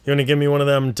You want to give me one of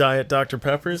them Diet Dr.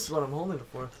 Peppers? This is what I'm holding it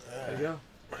for. There you go.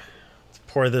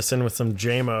 Pour this in with some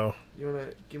JMO. You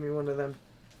want to give me one of them?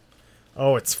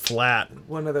 Oh, it's flat.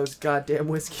 One of those goddamn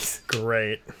whiskeys.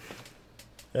 Great.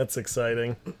 That's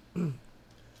exciting.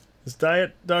 Is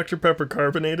Diet Dr. Pepper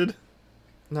carbonated?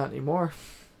 Not anymore.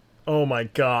 Oh my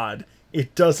god.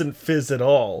 It doesn't fizz at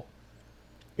all.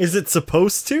 Is it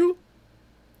supposed to?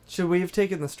 Should we have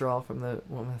taken the straw from the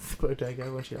woman at the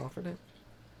bodega when she offered it?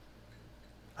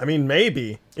 I mean,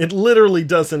 maybe. It literally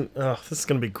doesn't... Oh, this is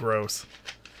going to be gross.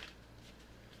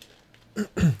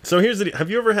 So here's the deal.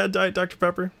 Have you ever had Diet Dr.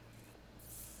 Pepper?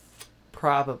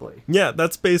 Probably. Yeah,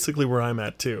 that's basically where I'm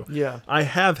at, too. Yeah. I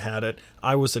have had it.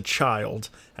 I was a child,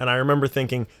 and I remember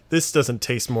thinking, this doesn't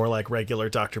taste more like regular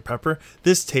Dr. Pepper.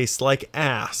 This tastes like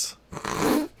ass.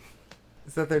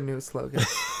 Is that their new slogan?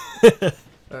 All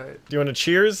right. Do you want to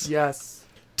cheers? Yes.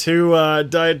 To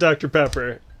Diet Dr.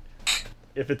 Pepper,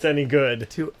 if it's any good.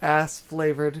 To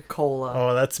ass-flavored cola.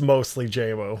 Oh, that's mostly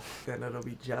JMO. Then it'll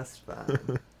be just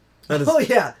fine. That is, Oh,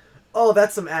 yeah. Oh,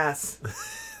 that's some ass.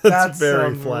 that's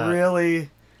very some flat. Really...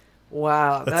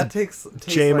 Wow. That's that tastes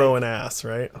JMO like, and ass,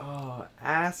 right? Oh,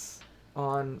 ass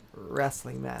on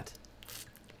wrestling mat.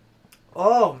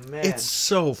 Oh, man. It's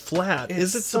so flat. It's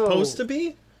Is it so supposed to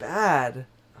be? bad.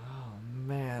 Oh,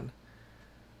 man.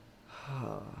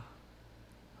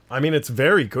 I mean, it's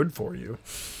very good for you.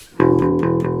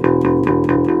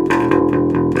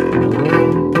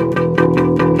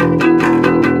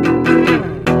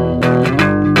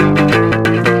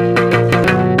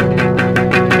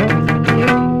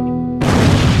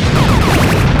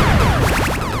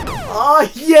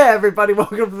 Yeah, everybody,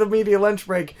 welcome to the Media Lunch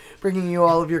Break, bringing you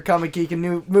all of your comic geek and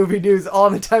new movie news all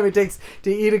in the time it takes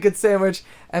to eat a good sandwich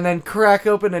and then crack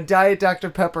open a Diet Dr.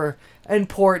 Pepper and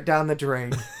pour it down the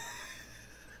drain.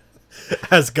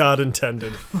 As God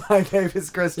intended. My name is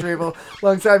Chris Treble.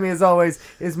 Alongside me, as always,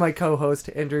 is my co-host,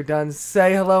 Andrew Dunn.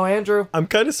 Say hello, Andrew. I'm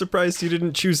kind of surprised you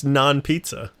didn't choose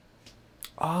non-pizza.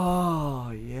 Oh,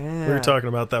 yeah. We were talking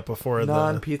about that before.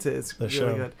 Non-pizza is really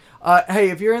show. good. Hey,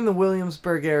 if you're in the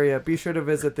Williamsburg area, be sure to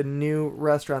visit the new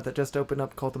restaurant that just opened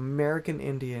up called American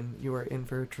Indian. You are in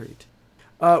for a treat.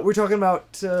 We're talking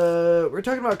about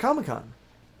Comic-Con.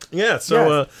 Yeah,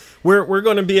 so we're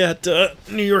going to be at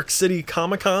New York City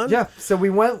Comic Con. Yeah, so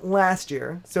we went last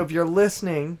year. So if you're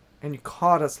listening and you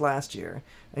caught us last year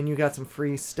and you got some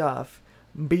free stuff,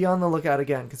 be on the lookout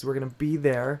again because we're going to be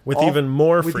there with even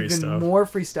more free with even stuff. more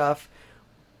free stuff.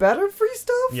 Better free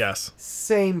stuff? Yes.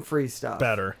 Same free stuff.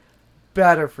 Better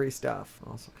free stuff.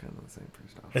 Also kind of the same free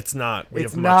stuff. It's not.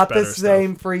 It's not the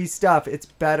same free stuff. It's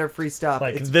better free stuff.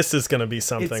 Like, this is going to be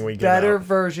something we give out. better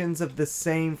versions of the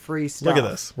same free stuff. Look at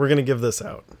this. We're going to give this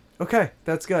out. Okay,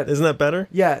 that's good. Isn't that better?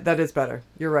 Yeah, that is better.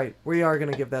 You're right. We are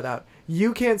going to give that out.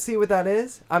 You can't see what that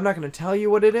is. I'm not going to tell you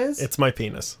what it is. It's my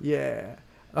penis. Yeah.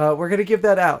 We're going to give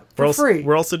that out for free.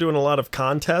 We're also doing a lot of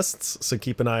contests, so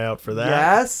keep an eye out for that.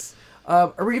 Yes.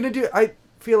 Are we going to do... I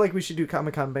feel like we should do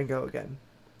Comic-Con Bingo again.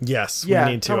 Yes, Yeah,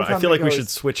 we need to. Comic-Con I feel like we Bingo should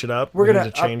is- switch it up. We're We going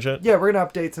need to change it. Yeah, we're going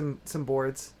to update some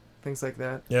boards, things like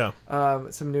that. Yeah.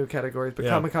 Some new categories, but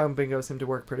Yeah. Comic-Con Bingo seem to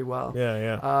work pretty well.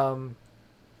 Yeah.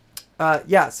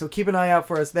 Yeah, so keep an eye out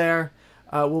for us there.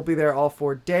 We'll be there all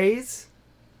 4 days.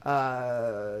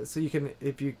 So you can,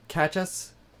 if you catch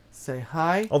us, say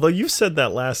hi. Although you said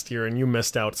that last year and you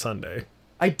missed out Sunday.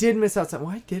 I did miss out Sunday.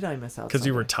 Why did I miss out Because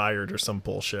you Sunday? were tired or some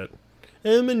bullshit.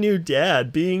 I'm a new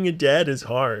dad. Being a dad is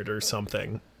hard or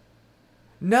something.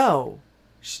 No.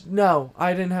 No,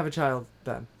 I didn't have a child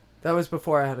then. That was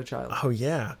before I had a child. Oh,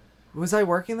 yeah. Was I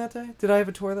working that day? Did I have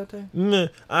a tour that day?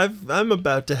 I'm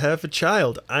about to have a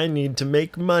child. I need to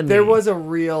make money. There was a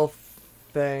real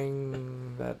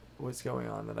thing that was going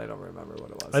on that I don't remember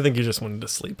what it was. I think you just wanted to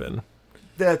sleep in.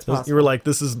 That's possible. You were like,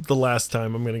 this is the last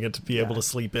time I'm going to get to be able to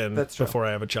sleep in That's true. before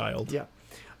I have a child. Yeah.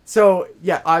 So,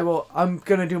 yeah, I'm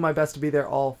going to do my best to be there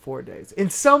all 4 days. In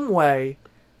some way,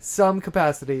 some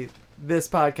capacity, this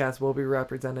podcast will be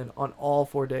represented on all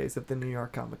 4 days of the New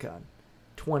York Comic Con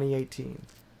 2018.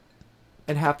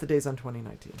 And half the days on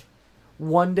 2019.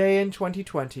 1 day in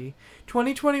 2020.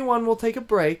 2021 will take a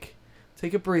break,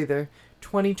 take a breather.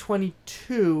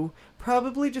 2022,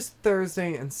 probably just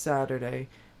Thursday and Saturday.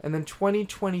 And then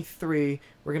 2023,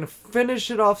 we're going to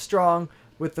finish it off strong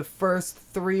with the first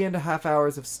 3.5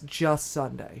 hours of just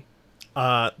Sunday.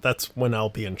 That's when I'll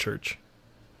be in church.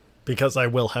 Because I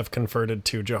will have converted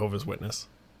to Jehovah's Witness.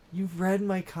 You've read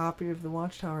my copy of the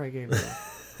Watchtower I gave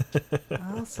you.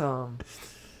 Awesome.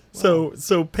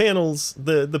 So panels,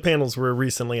 the panels were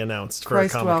recently announced for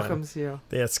Christ Comic-Con. welcomes you.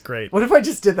 That's great. What if I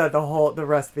just did that the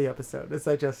rest of the episode? As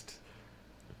I just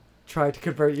tried to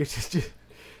convert you to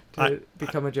to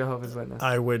become a Jehovah's Witness.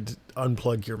 I would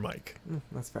unplug your mic.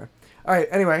 That's fair. All right.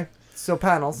 Anyway, so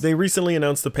panels. They recently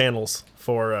announced the panels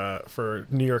for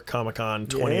New York Comic Con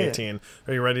 2018.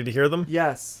 Are you ready to hear them?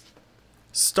 Yes.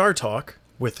 Star Talk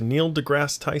with Neil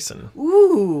deGrasse Tyson.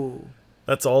 Ooh.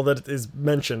 That's all that is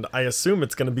mentioned. I assume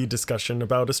it's going to be discussion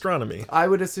about astronomy. I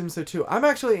would assume so too. I'm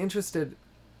actually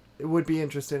would be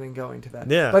interested in going to that.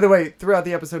 Yeah. By the way, throughout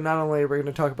the episode, not only are we going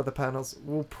to talk about the panels,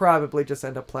 we'll probably just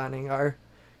end up planning our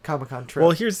Comic-Con trip.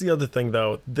 Well, here's the other thing,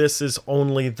 though. This is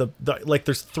only the like,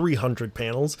 there's 300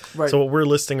 panels. Right. So what we're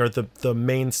listing are the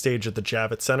main stage at the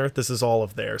Javits Center. This is all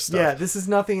of their stuff. Yeah, this is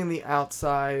nothing in the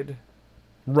outside.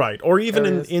 Right. Or even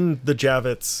areas. in the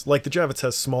Javits. Like, the Javits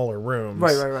has smaller rooms.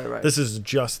 Right. This is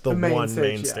just the main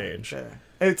stage. Yeah.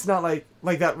 It's not like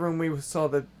that room we saw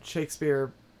the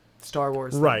Shakespeare Star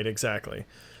Wars thing. Right, exactly.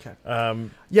 Okay.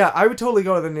 Yeah, I would totally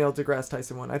go to the Neil deGrasse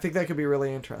Tyson one. I think that could be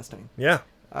really interesting. Yeah.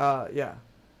 Yeah.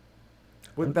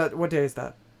 What day is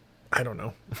that? I don't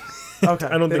know. Okay.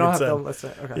 I don't they think don't it's have to list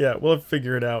it. Okay. Yeah, we'll have to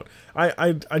figure it out.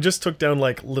 I just took down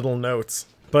like little notes,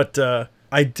 but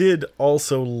I did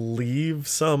also leave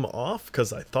some off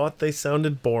because I thought they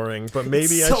sounded boring. But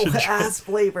maybe it's I should. ass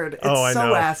flavored. It's I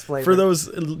know. ass flavored. For those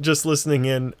just listening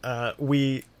in,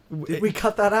 Did we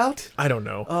cut that out? I don't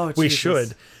know. Oh, we Jesus.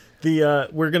 should.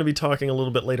 We're going to be talking a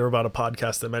little bit later about a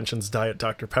podcast that mentions Diet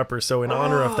Dr. Pepper. So in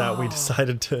honor of that, we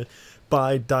decided to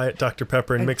buy Diet Dr.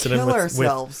 Pepper and mix it in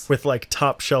with like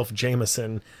top shelf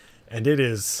Jameson, and it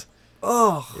is.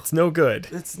 Oh, it's no good.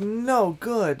 It's no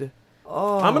good.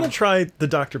 Oh, I'm gonna try the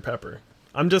Dr. Pepper.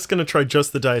 I'm just gonna try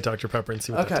just the Diet Dr. Pepper and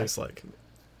see what that tastes like.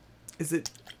 Is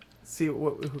it? See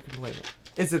who can blame it?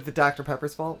 Is it the Dr.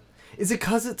 Pepper's fault? Is it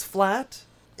 'cause it's flat?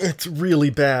 It's really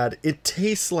bad. It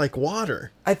tastes like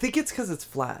water. I think it's 'cause it's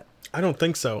flat. I don't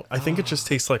think so. I think it just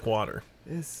tastes like water.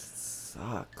 This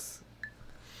sucks.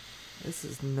 This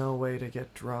is no way to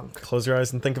get drunk. Close your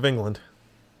eyes and think of England.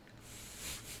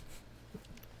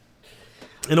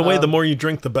 In a way, the more you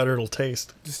drink, the better it'll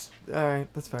taste. All right,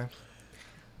 that's fair.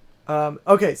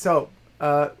 Okay, so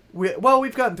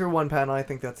we've gotten through one panel. I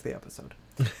think that's the episode.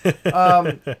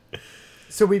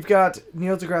 So we've got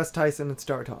Neil deGrasse Tyson and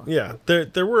Star Talk. Yeah,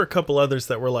 there were a couple others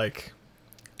that were like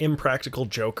Impractical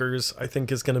Jokers. I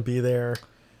think is going to be there.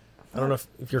 I don't know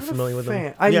if you're familiar with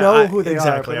them. I know who they are.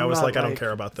 Exactly. But I was not like, I don't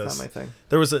care about this. It's not my thing.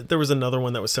 There was another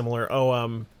one that was similar.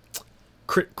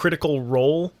 Critical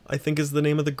Role, I think is the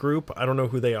name of the group. I don't know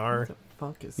who they are. What the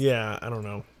fuck is? Yeah, I don't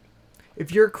know.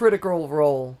 If you're Critical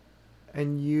Role,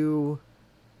 and you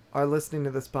are listening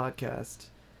to this podcast,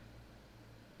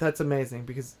 that's amazing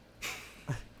because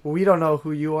we don't know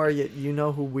who you are yet. You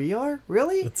know who we are.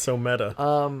 Really? It's so meta.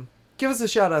 Give us a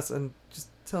shout out and just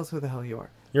tell us who the hell you are.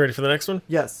 You ready for the next one?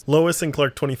 Yes. Lois and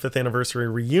Clark 25th anniversary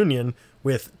reunion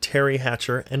with Terry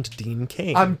Hatcher and Dean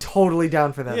Cain. I'm totally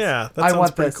down for this. Yeah, that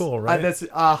sounds pretty cool, right? That's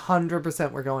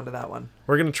 100% we're going to that one.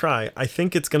 We're going to try. I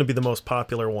think it's going to be the most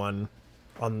popular one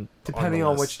depending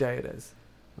on which day it is.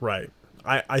 Right.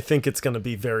 I think it's going to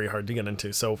be very hard to get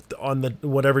into. So on the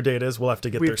whatever day it is, we'll have to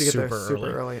get there super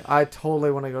early. I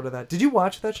totally want to go to that. Did you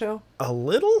watch that show? A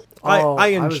little? Oh,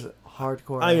 I was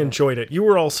hardcore. I enjoyed it. You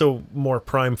were also more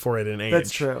prime for it in age.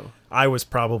 That's true. I was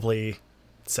probably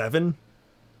 7.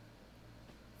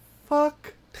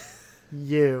 Fuck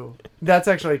you. That's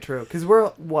actually true. Because we're,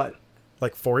 what?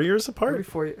 Like 4 years apart?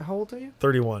 How old are you?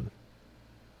 31.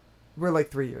 We're like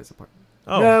 3 years apart.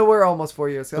 Oh. No, we're almost 4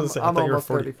 years. I'm almost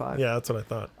 35. Yeah, that's what I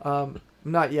thought.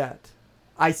 Not yet.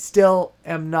 I still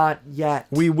am not yet.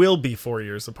 We will be 4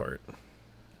 years apart.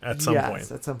 At some point.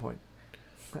 Yes, at some point.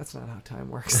 That's not how time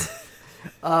works.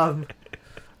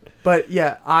 But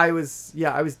yeah, I was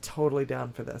totally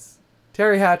down for this.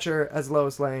 Terry Hatcher as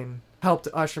Lois Lane helped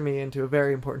usher me into a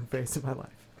very important phase in my life.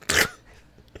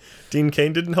 Dean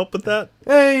Cain didn't help with that?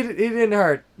 Hey, he didn't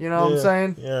hurt. You know what I'm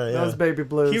saying? Yeah. Those baby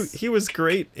blues. He was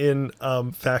great in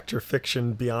Fact or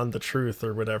Fiction Beyond the Truth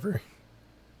or whatever.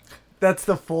 That's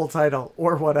the full title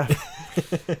or whatever.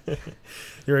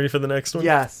 You ready for the next one?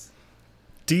 Yes.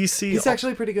 DC. He's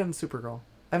actually pretty good in Supergirl.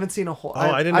 I haven't seen a whole...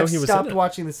 I didn't know he was in it. I've stopped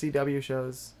watching the CW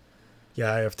shows.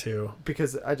 Yeah, I have too.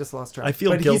 Because I just lost track. I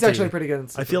feel guilty. He's actually pretty good in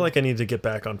Supergirl. I feel like I need to get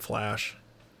back on Flash.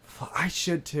 I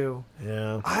should too.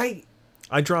 Yeah.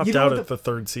 I dropped out at the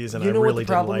third season. I really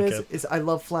didn't like it. You know what the problem is I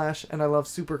love Flash and I love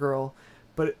Supergirl,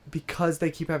 but because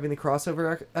they keep having the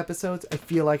crossover episodes, I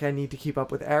feel like I need to keep up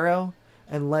with Arrow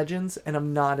and Legends, and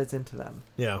I'm not as into them.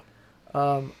 Yeah.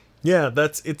 Yeah,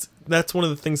 that's one of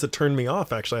the things that turned me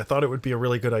off, actually. I thought it would be a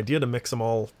really good idea to mix them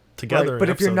all together. Right, but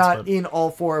if you're not in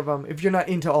all four of them, if you're not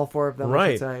into all four of them, right.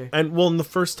 I should say. And well, in the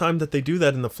first time that they do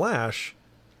that in the Flash,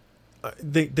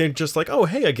 they're just like, oh,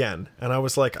 hey again. And I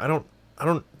was like, I don't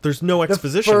there's no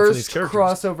exposition for these characters. The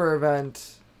first crossover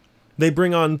event. They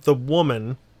bring on the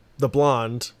woman, the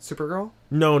blonde. Supergirl?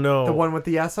 No. The one with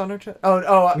the S on her chest?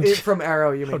 From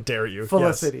Arrow, you mean. How dare you?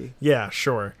 Felicity. Yes. Yeah,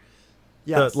 sure.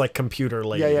 Yes. The, like, computer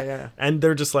lady. Yeah. And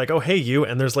they're just like, oh, hey, you.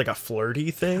 And there's, like, a flirty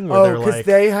thing where they're like... because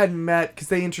they had met... Because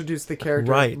they introduced the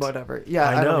character. Right. Whatever. Yeah,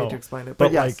 I don't need to explain it.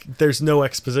 But yes. like, there's no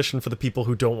exposition for the people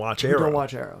who don't watch Arrow. Who don't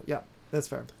watch Arrow. Yeah, that's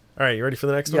fair. All right, you ready for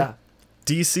the next one? Yeah.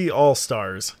 DC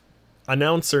All-Stars.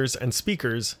 Announcers and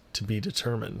speakers to be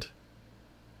determined.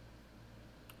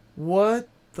 What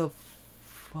the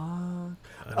fuck?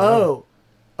 Oh,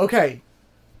 okay.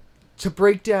 To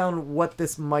break down what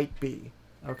this might be,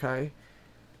 okay?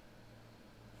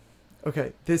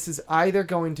 Okay, this is either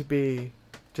going to be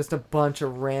just a bunch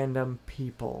of random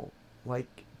people,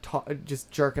 like, just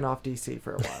jerking off DC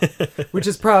for a while, which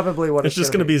is probably what it's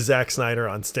just going to be Zack Snyder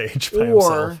on stage by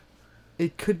himself. Or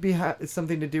it could be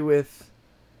something to do with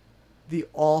the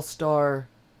All-Star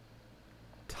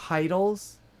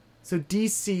titles. So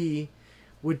DC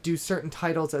would do certain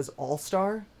titles as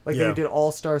All-Star. Like they did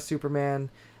All-Star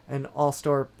Superman and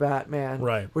All-Star Batman.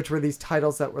 Right. Which were these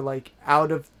titles that were like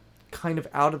out of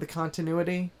the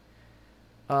continuity.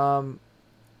 And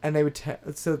they would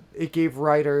so it gave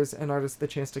writers and artists the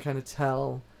chance to kind of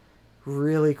tell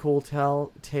really cool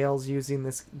tales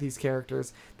using these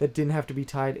characters that didn't have to be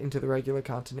tied into the regular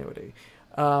continuity.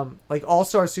 Like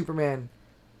All-Star Superman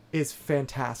is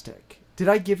fantastic. Did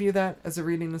I give you that as a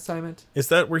reading assignment? Is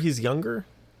that where he's younger?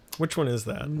 Which one is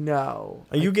that? No.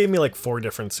 You gave me like 4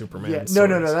 different Superman Yeah, stories.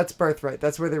 no. That's Birthright.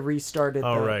 That's where they restarted.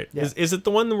 Oh, right. Yeah. Is it the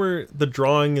one where the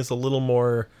drawing is a little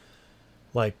more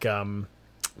like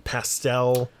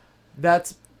pastel?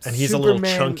 That's and he's Superman, a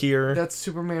little chunkier. That's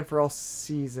Superman for All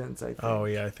Seasons, I think. Oh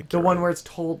yeah, I think the one where it's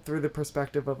told through the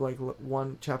perspective of like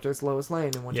one chapter is Lois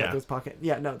Lane and one chapter is Pocket.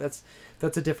 Yeah, no, that's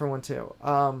a different one too.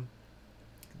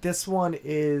 This one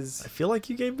is... I feel like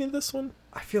you gave me this one.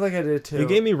 I feel like I did too. You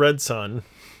gave me Red Sun.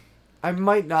 I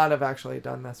might not have actually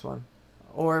done this one.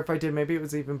 Or if I did, maybe it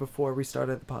was even before we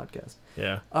started the podcast.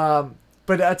 Yeah.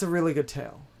 But that's a really good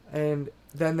tale. And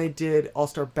then they did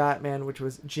All-Star Batman, which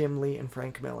was Jim Lee and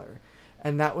Frank Miller.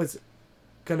 And that was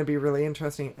going to be really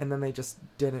interesting. And then they just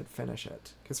didn't finish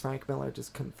it. Because Frank Miller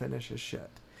just couldn't finish his shit.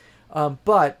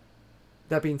 But...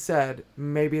 that being said,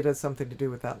 maybe it has something to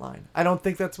do with that line. I don't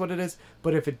think that's what it is,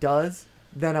 but if it does,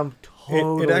 then I'm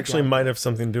totally... It actually might have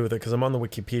something to do with it, because I'm on the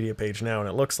Wikipedia page now, and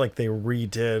it looks like they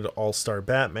redid All-Star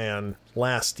Batman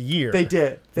last year. They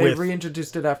did. They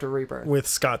reintroduced it after Rebirth. With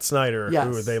Scott Snyder, yes.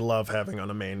 who they love having on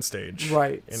a main stage.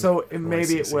 Right. So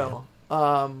maybe it will.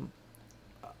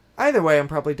 Either way, I'm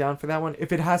probably down for that one.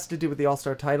 If it has to do with the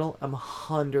All-Star title, I'm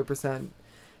 100%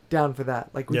 down for that.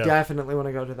 Like, we definitely want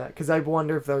to go to that, because I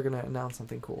wonder if they're going to announce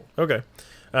something cool. Okay.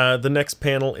 The next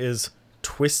panel is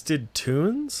Twisted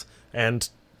Tunes, and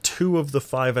 2 of the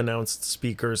 5 announced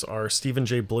speakers are Stephen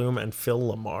J. Bloom and Phil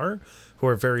LaMarr, who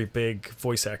are very big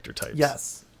voice actor types.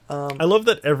 Yes. I love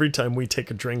that every time we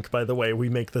take a drink, by the way, we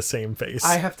make the same face.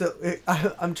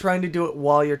 I'm trying to do it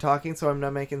while you're talking, so I'm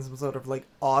not making some sort of, like,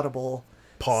 audible...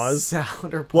 pause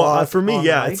sound or pause. Well, for me,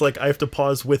 yeah, mic. it's like I have to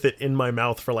pause with it in my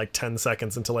mouth for like 10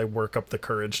 seconds until I work up the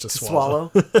courage to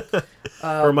swallow.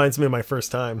 Reminds me of my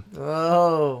first time.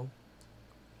 Oh,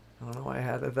 I don't know why I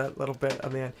had that little bit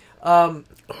on the end.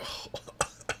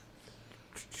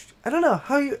 I don't know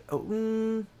how you.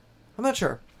 I'm not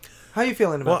sure. How are you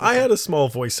feeling about? Well, I had a small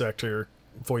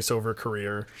voiceover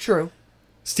career. True.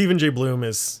 Stephen J. Bloom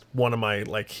is one of my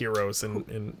like heroes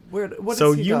in what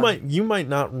so has he done? you might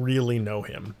not really know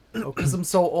him. Oh, because I'm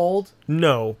so old?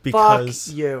 No, because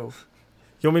fuck you.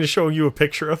 You want me to show you a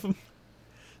picture of him?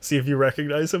 See if you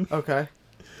recognize him? Okay.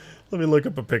 Let me look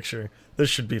up a picture.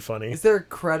 This should be funny. Is there a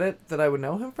credit that I would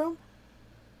know him from?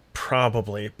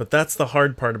 Probably, but that's the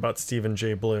hard part about Stephen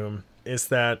J. Bloom, is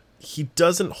that he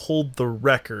doesn't hold the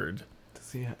record.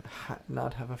 Does he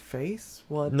not have a face?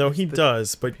 What? No, he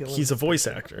does, but he's a voice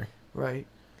actor. Right.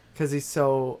 Because he's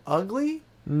so ugly?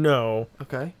 No.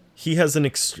 Okay. He has an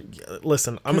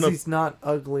listen, I'm gonna... he's not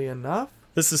ugly enough?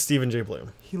 This is Stephen J.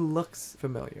 Bloom. He looks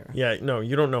familiar. Yeah, no,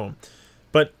 you don't know him.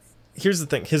 But here's the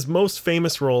thing. His most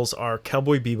famous roles are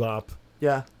Cowboy Bebop.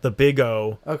 Yeah. The Big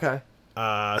O. Okay.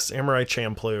 Samurai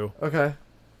Champloo. Okay.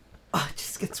 Oh, it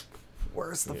just gets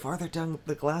worse the farther down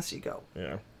the glass you go.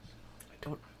 Yeah. I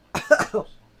don't...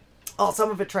 Oh,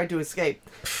 some of it tried to escape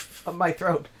up my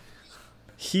throat.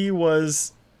 He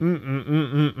was...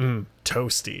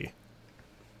 Toasty.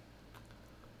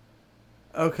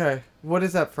 Okay. What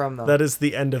is that from, though? That is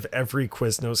the end of every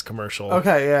Quiznos commercial that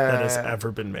has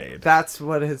ever been made. That's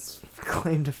what his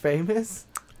claim to fame is?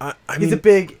 I he's mean, a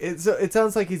big... It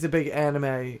sounds like he's a big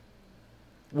anime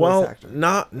Well, actor.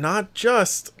 not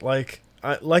just like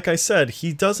I said,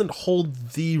 he doesn't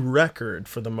hold the record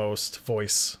for the most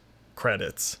voice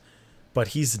credits, but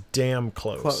he's damn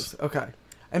close. Close. Okay.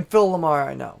 And Phil Lamar,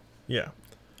 I know. Yeah.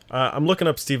 I'm looking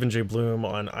up Stephen J. Bloom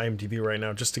on IMDb right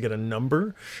now just to get a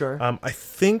number. Sure. I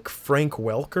think Frank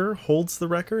Welker holds the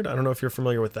record. I don't know if you're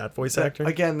familiar with that voice actor.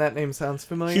 Again, that name sounds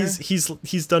familiar.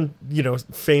 He's done,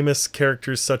 famous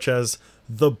characters such as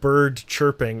the bird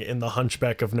chirping in The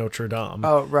Hunchback of Notre Dame.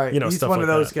 Oh, right. He's stuff one like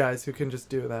of those that. guys who can just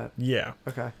do that. Yeah.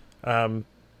 Okay.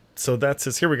 So that's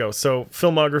his. Here we go. So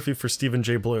filmography for Stephen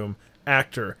J. Bloom,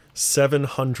 actor,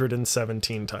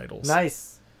 717 titles.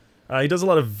 Nice. He does a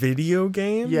lot of video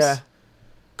games. Yeah.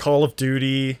 Call of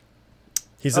Duty.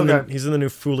 He's in the new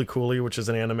Fooly Cooly, which is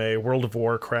an anime. World of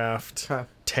Warcraft. Okay.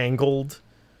 Tangled.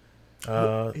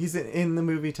 He's in the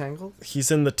movie Tangled?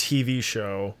 He's in the TV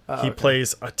show. He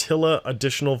plays Attila,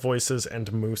 additional voices,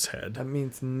 and Moosehead. That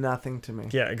means nothing to me.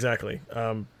 Yeah, exactly.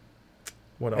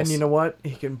 What else? And you know what?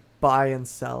 He can buy and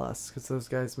sell us because those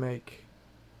guys make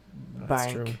That's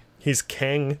bank. true. He's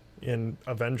Kang in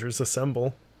Avengers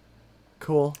Assemble.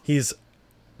 Cool. He's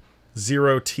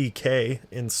Zero TK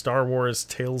in Star Wars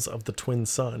Tales of the Twin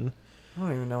Sun. I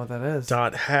don't even know what that is.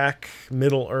 Hack,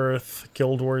 Middle Earth,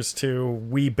 Guild Wars 2,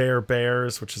 We Bear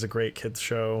Bears, which is a great kids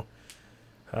show.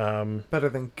 Better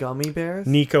than Gummy Bears?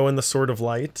 Nico and the Sword of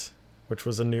Light, which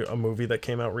was a movie that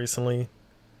came out recently.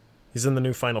 He's in the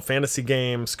new Final Fantasy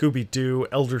game, Scooby-Doo,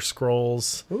 Elder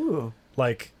Scrolls. Ooh.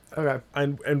 Like, okay.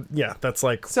 And yeah, that's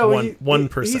like so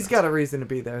 1%. He's got a reason to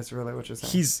be there, is really what you're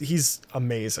saying. He's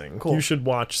amazing. Cool. You should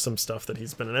watch some stuff that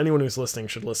he's been in. Anyone who's listening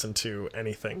should listen to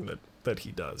anything that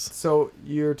he does. So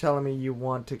you're telling me you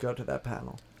want to go to that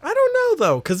panel? I don't know,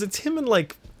 though, because it's him and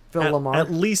like Phil Lamar? At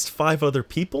least 5 other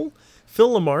people.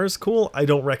 Phil Lamar's cool. I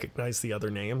don't recognize the other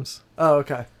names. Oh,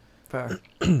 okay. Fair.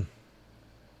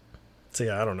 So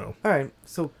yeah, I don't know. All right.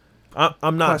 So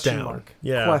I'm not question down. mark.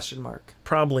 Yeah. Question mark.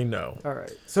 Probably no. All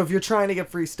right. So if you're trying to get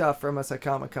free stuff from us at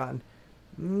Comic-Con,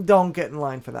 don't get in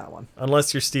line for that one.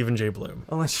 Unless you're Stephen J. Bloom.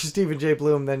 Unless you're Stephen J.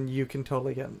 Bloom, then you can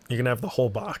totally get. You can have the whole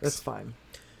box. That's fine.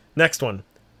 Next one.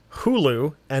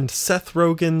 Hulu and Seth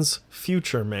Rogen's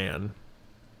Future Man.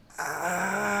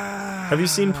 Have you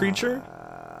seen Preacher?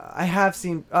 I have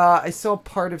seen. I saw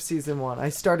part of season 1. I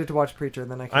started to watch Preacher,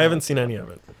 then I haven't seen any of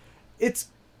it.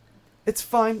 It's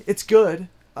fine. It's good.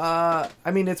 I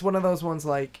mean, it's one of those ones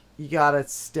like you gotta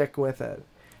stick with it.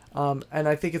 And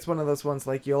I think it's one of those ones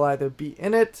like you'll either be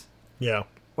in it, yeah,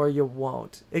 or you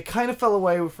won't. It kind of fell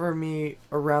away for me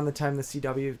around the time the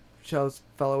CW shows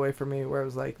fell away for me, where it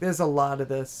was like, there's a lot of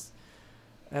this,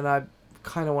 and I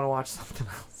kind of want to watch something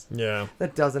else. Yeah,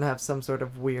 that doesn't have some sort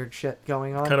of weird shit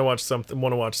going on. Want to watch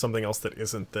something else that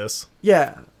isn't this.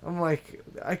 Yeah, I'm like,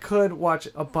 I could watch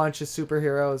a bunch of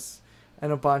superheroes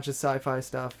and a bunch of sci-fi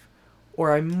stuff,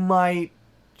 or I might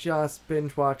just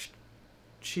binge watch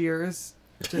Cheers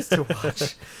just to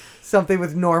watch something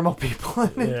with normal people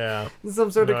in it. Yeah, in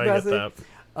some sort of capacity. I get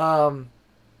that.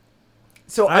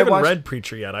 So I haven't read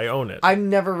Preacher yet. I own it. I've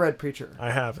never read Preacher.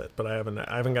 I have it, but I haven't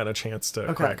gotten a chance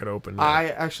to crack it open yet. I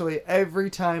actually, every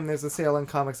time there's a sale on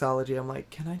Comixology, I'm like,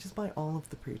 can I just buy all of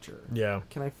the Preacher? Yeah.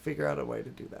 Can I figure out a way to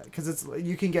do that? Because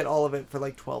you can get all of it for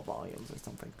like 12 volumes or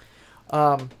something.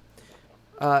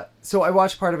 So I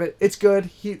watched part of it. It's good.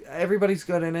 Everybody's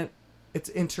good in it. It's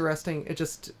interesting. It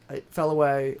fell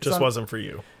away. Just wasn't for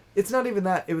you. It's not even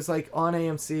that. It was like on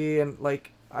AMC, and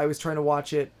like I was trying to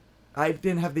watch it. I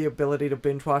didn't have the ability to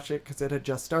binge watch it because it had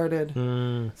just started.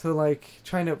 So like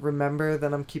trying to remember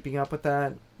that I'm keeping up with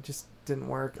that just didn't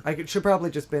work. I should probably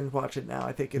just binge watch it now.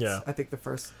 I think I think the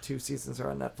first 2 seasons are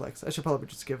on Netflix. I should probably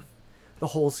just give the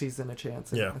whole season a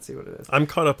chance and see what it is. I'm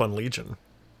caught up on Legion.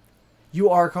 You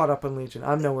are caught up on Legion.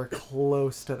 I'm nowhere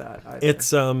close to that either.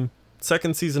 It's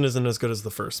second season isn't as good as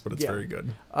the first, but it's very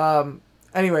good.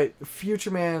 Anyway,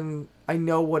 Future Man, I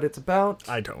know what it's about.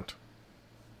 I don't.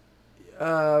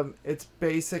 It's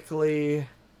basically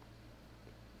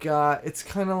it's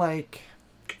kind of like,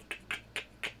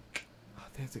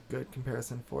 there's a good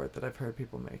comparison for it that I've heard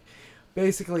people make.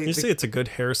 Basically, you say it's a good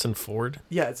Harrison Ford?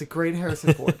 Yeah, it's a great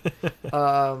Harrison Ford.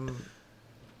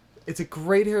 It's a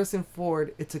great Harrison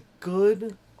Ford. It's a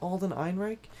good Alden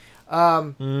Ehrenreich.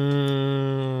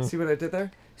 See what I did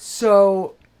there?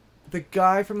 So, the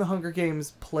guy from the Hunger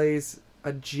Games plays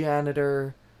a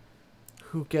janitor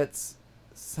who gets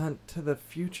sent to the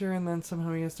future, and then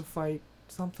somehow he has to fight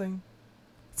something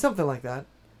like that.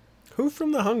 Who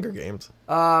from the Hunger Games?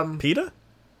 PETA?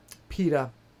 PETA.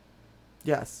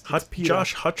 Yes. PETA.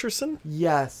 Josh Hutcherson?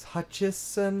 Yes,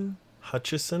 Hutchison.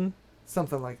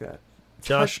 Something like that.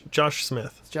 Josh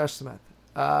Smith. Josh Smith.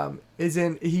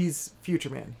 He's Future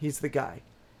Man. He's the guy.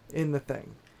 in the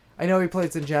thing. I know he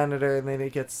plays a janitor, and then he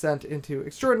gets sent into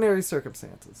extraordinary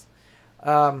circumstances.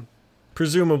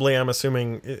 Presumably, I'm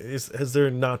assuming, has there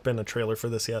not been a trailer for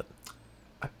this yet?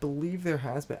 I believe there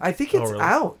has been. I think it's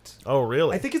out. Oh,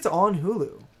 really? I think it's on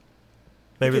Hulu.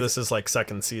 Maybe this is like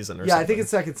second season or something. Yeah, I think it's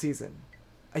second season.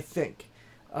 I think.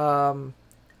 But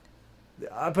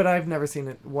I've never seen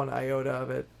it, one iota of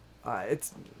it.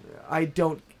 I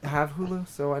don't have Hulu,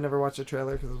 so I never watched a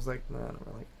trailer because I was like, nah, I don't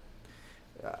really.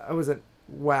 I wasn't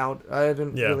wowed. I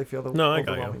didn't really feel the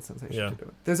overwhelming sensation to do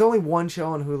it. There's only one show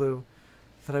on Hulu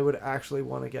that I would actually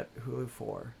want to get Hulu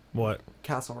for. What?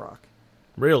 Castle Rock.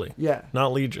 Really? Yeah.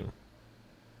 Not Legion.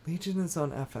 Legion is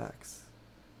on FX.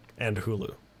 And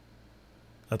Hulu.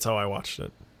 That's how I watched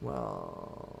it.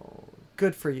 Well,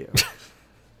 good for you.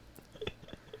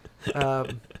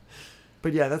 But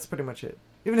yeah, that's pretty much it.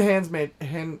 Even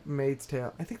Handmaid's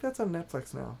Tale. I think that's on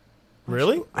Netflix now.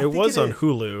 Really? It was on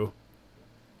Hulu.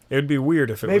 It would be weird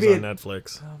if it was on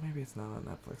Netflix. Oh, maybe it's not on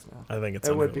Netflix now. I think it's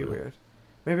on Hulu. It would be weird.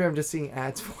 Maybe I'm just seeing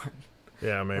ads for it.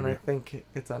 Yeah, maybe. And I think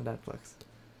it's on Netflix.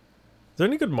 Is there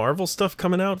any good Marvel stuff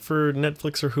coming out for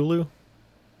Netflix or Hulu?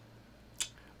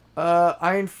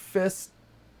 Iron Fist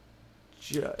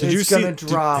is going to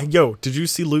drop. Did you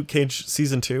see Luke Cage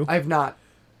season 2? I have not.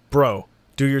 Bro,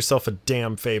 do yourself a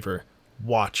damn favor.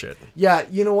 Watch it. Yeah,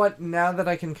 you know what? Now that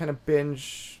I can kind of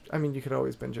binge... I mean, you could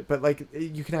always binge it, but like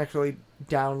you can actually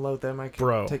download them. I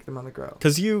can take them on the go.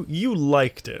 Because you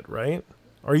liked it, right?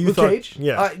 Or you Luke Cage?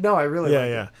 Yeah. No, I really liked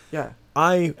it. Yeah.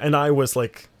 I was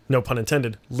like, no pun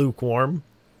intended, lukewarm.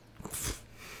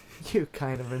 You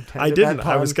kind of intended I didn't. That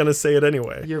pun. I was going to say it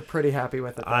anyway. You're pretty happy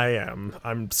with it, though. I am.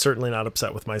 I'm certainly not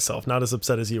upset with myself. Not as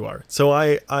upset as you are. So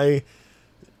I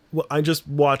just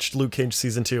watched Luke Cage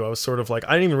season 2. I was sort of like,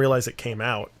 I didn't even realize it came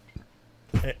out.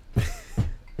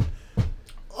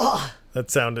 That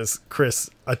sound is Chris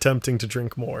attempting to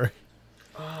drink more.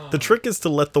 The trick is to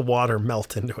let the water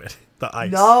melt into it. The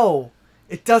ice. No,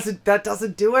 it doesn't. That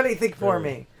doesn't do anything for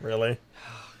me. Really?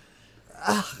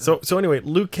 So anyway,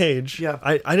 Luke Cage. Yeah.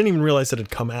 I didn't even realize it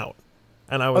had come out,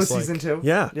 and I was like, season 2.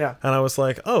 Yeah. Yeah. And I was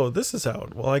like, oh, this is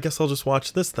out. Well, I guess I'll just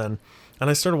watch this then. And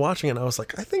I started watching it, and I was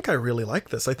like, I think I really like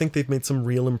this. I think they've made some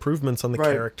real improvements on the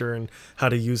character and how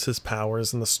to use his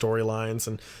powers and the storylines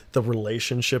and the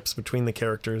relationships between the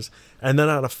characters. And then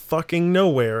out of fucking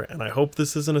nowhere, and I hope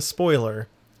this isn't a spoiler,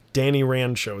 Danny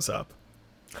Rand shows up.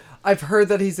 I've heard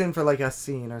that he's in for like a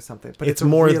scene or something, but it's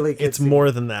more, really good scene.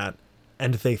 More than that,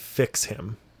 and they fix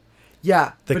him.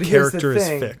 Yeah, the character is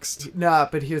fixed. Nah,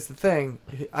 but here's the thing.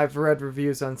 I've read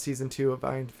reviews on season 2 of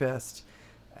Iron Fist,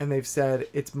 and they've said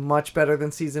it's much better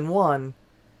than season 1,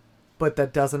 but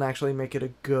that doesn't actually make it a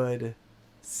good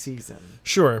season.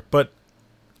 Sure, but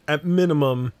at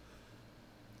minimum...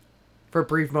 For a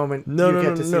brief moment, you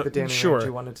get to see the Danny Rand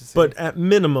you wanted to see. But at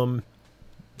minimum,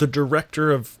 the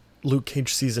director of Luke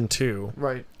Cage season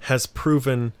 2 has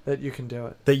proven... that you can do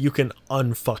it. That you can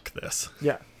unfuck this.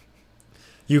 Yeah.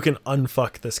 You can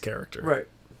unfuck this character. Right.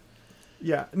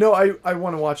 Yeah. No, I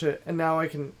want to watch it, and now I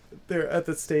can... They're at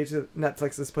the stage that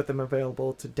Netflix has put them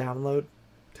available to download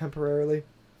temporarily,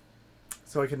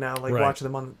 so I can now watch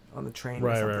them on the train.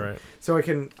 Right. So I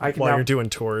can while you're doing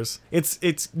tours.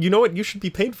 It's you know what, you should be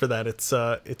paid for that.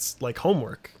 It's like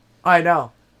homework. I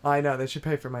know. They should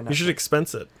pay for my Netflix. You should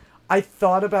expense it. I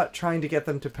thought about trying to get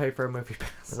them to pay for a movie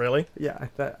pass. Really? Yeah,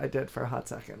 I did for a hot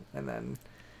second, and then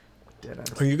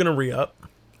didn't. Are you gonna re-up?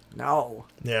 No.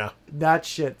 Yeah. That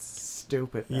shit's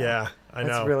stupid. Man. Yeah, I know.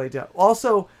 That's really dumb.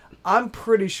 Also, I'm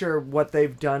pretty sure what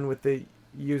they've done with the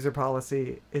user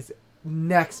policy is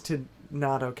next to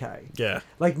not okay. Yeah.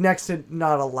 Like next to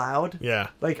not allowed. Yeah.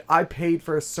 Like I paid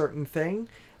for a certain thing,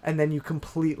 and then you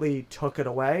completely took it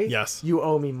away. Yes. You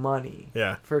owe me money.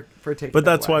 Yeah. For taking. But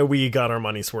that's why we got our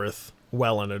money's worth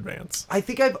well in advance. I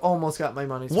think I've almost got my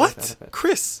money's worth out of it.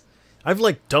 Chris? I've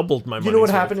doubled my money. You know what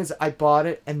happened is I bought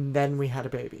it and then we had a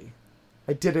baby.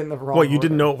 I did it in the wrong order. You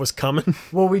didn't know it was coming?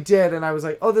 Well, we did, and I was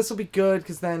like, oh, this will be good,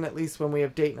 because then at least when we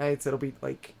have date nights, it'll be,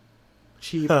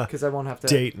 cheap, because I won't have to...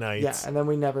 Date nights. Yeah, and then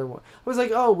we never... I was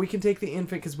like, oh, we can take the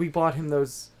infant, because we bought him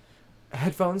those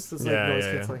headphones, those, noise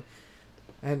canceling.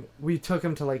 And we took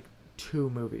him to, 2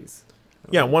 movies.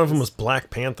 Yeah, one of them was Black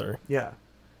Panther. Yeah.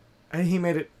 And he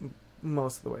made it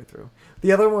most of the way through.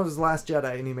 The other one was Last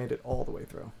Jedi, and he made it all the way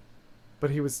through. But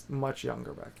he was much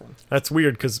younger back then. That's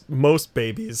weird, because most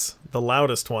babies, the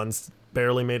loudest ones,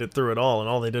 barely made it through it all, and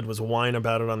all they did was whine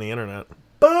about it on the internet.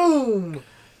 Boom!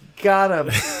 Got him,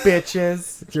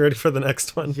 bitches. You ready for the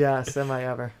next one? Yes, am I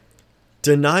ever.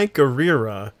 Denai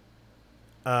Guerrera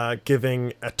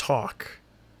giving a talk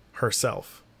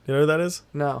herself. You know who that is?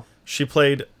 No. She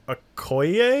played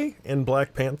Okoye in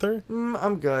Black Panther.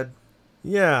 I'm good.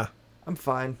 Yeah. I'm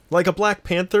fine. Like a Black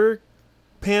Panther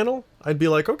panel, I'd be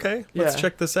like, okay, let's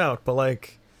check this out. But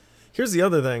like, here's the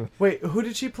other thing. Wait, who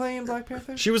did she play in Black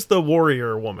Panther? She was the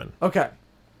warrior woman. Okay.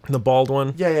 The bald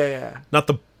one. Yeah. Not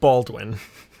the Baldwin.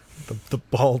 the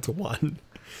bald one.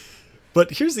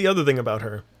 But here's the other thing about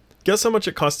her. Guess how much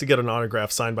it costs to get an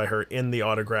autograph signed by her in the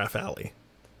autograph alley?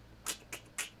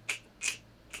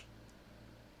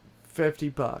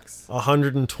 $50.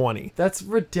 $120. That's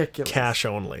ridiculous. Cash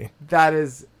only. That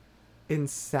is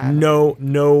insane. No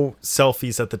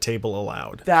selfies at the table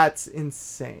allowed. That's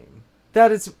insane.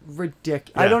 That is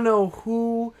ridiculous. Yeah. I don't know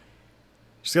who.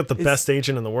 She's got the best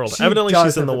agent in the world. She Evidently, does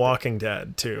she's in have The a- Walking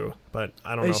Dead too, but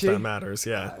I don't know if that matters.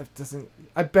 Yeah. It doesn't.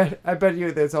 I bet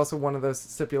you there's also one of those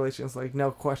stipulations like no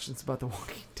questions about The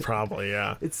Walking Dead. Probably,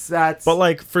 yeah. That's. But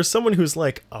like for someone who's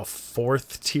like a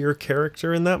fourth tier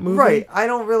character in that movie, right? I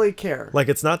don't really care. Like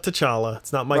it's not T'Challa,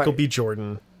 it's not Michael Right. B.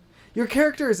 Jordan. Your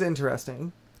character is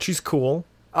interesting. She's cool.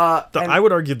 And I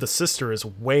would argue the sister is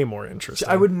way more interesting.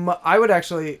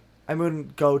 I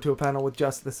wouldn't go to a panel with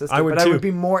just the sister, I would but too. I would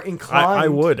be more inclined. I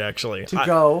would actually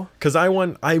go because I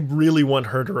really want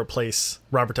her to replace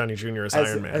Robert Downey Jr. as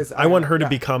Iron Man. I want her to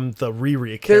become the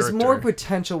Riri character. There's more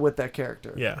potential with that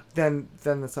character. Yeah. Than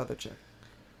this other chick.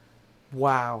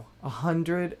 Wow,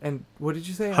 $100 and what did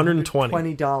you say?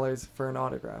 $120 for an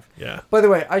autograph. Yeah. By the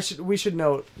way, we should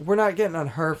note we're not getting on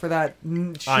her for that.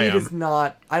 She does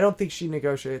not. I don't think she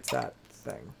negotiates that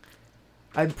thing.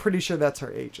 I'm pretty sure that's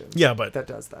her agent. Yeah, but that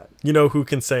does that. You know who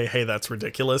can say, "Hey, that's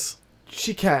ridiculous"?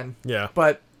 She can. Yeah.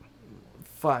 But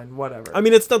fine, whatever. I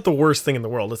mean, it's not the worst thing in the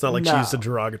world. It's not like she used a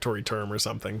derogatory term or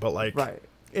something, but like, right.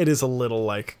 It is a little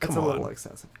like, come on, it's a little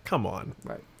excessive. Come on,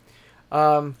 right?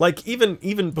 Like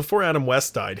even before Adam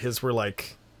West died, his were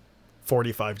like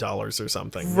 $45 or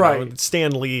something. Right. know?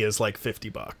 Stan Lee is like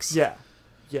 $50. Yeah.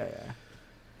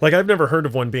 Like I've never heard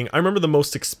of one being. I remember the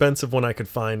most expensive one I could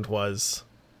find was.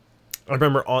 I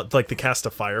remember like the cast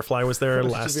of Firefly was there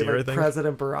last year, I think.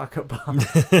 President Barack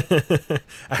Obama.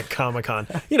 At Comic-Con.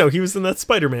 You know, he was in that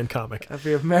Spider-Man comic. That'd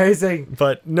be amazing.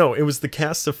 But no, it was the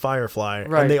cast of Firefly,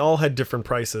 right. and they all had different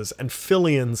prices. And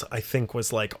Fillions, I think,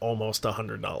 was like almost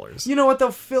 $100. You know what, though?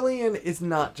 Fillion is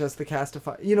not just the cast of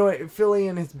Firefly. You know what?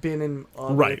 Fillion has been in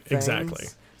other right, things. Exactly.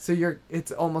 So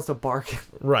it's almost a bargain.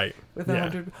 Right. With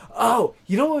 100. Oh,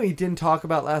 you know what we didn't talk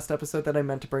about last episode that I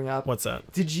meant to bring up? What's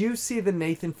that? Did you see the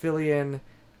Nathan Fillion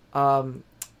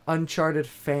Uncharted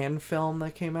fan film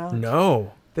that came out?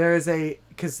 No. There is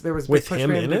because there was with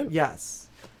him in it? Yes.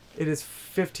 It is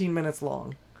 15 minutes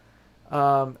long.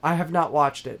 I have not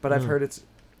watched it, but I've heard it's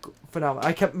phenomenal.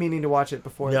 I kept meaning to watch it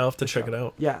before. Yeah, I'll have to check it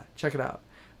out. Yeah, check it out.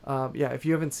 Yeah, if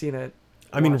you haven't seen it,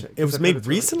 I mean, it was made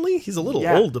recently? He's a little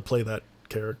old to play that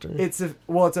character.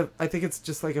 I think it's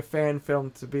just like a fan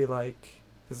film to be like,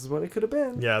 this is what it could have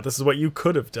been. Yeah, this is what you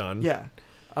could have done. Yeah.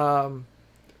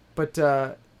 But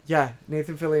yeah,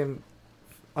 Nathan Fillion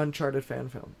Uncharted fan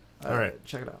film. All right.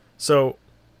 Check it out. So,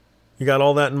 you got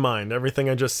all that in mind, everything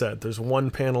I just said. There's one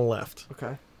panel left.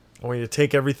 Okay. I want you to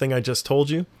take everything I just told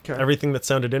you, everything that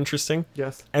sounded interesting,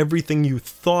 yes, everything you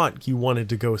thought you wanted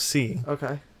to go see. Okay.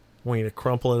 I want you to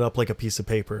crumple it up like a piece of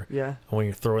paper. Yeah. I want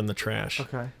you to throw it in the trash.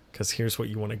 Okay. Because here's what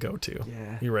you want to go to.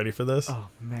 Yeah. You ready for this? Oh,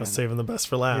 man. I'm saving the best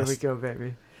for last. Here we go,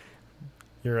 baby.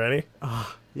 You ready?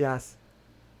 Oh, yes.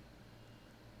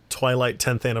 Twilight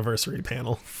 10th anniversary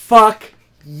panel. Fuck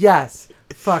yes.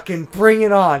 Fucking bring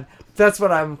it on. That's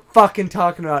what I'm fucking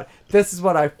talking about. This is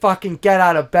what I fucking get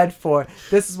out of bed for.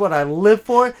 This is what I live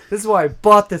for. This is why I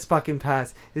bought this fucking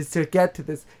pass. Is to get to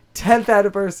this 10th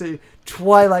anniversary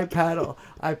Twilight panel.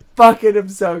 I fucking am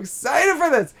so excited for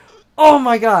this. Oh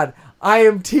my god. I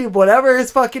am team whatever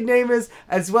his fucking name is,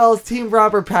 as well as team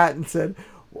Robert Pattinson.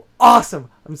 Awesome.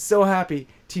 I'm so happy.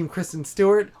 Team Kristen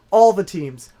Stewart. All the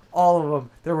teams. All of them.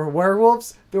 There were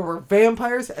werewolves. There were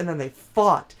vampires. And then they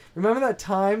fought. Remember that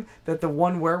time that the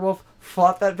one werewolf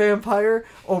fought that vampire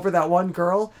over that one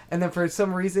girl? And then for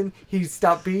some reason, he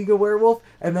stopped being a werewolf.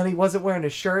 And then he wasn't wearing a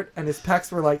shirt. And his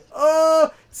pecs were like, oh,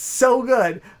 so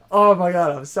good. Oh my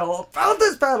god. I'm so about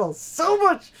this battle. So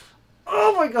much.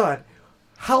 Oh my god.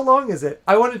 How long is it?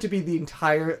 I want it to be the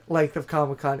entire length of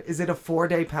Comic-Con. Is it a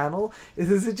 4-day panel?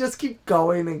 Does it just keep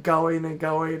going and going and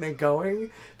going and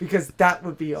going? Because that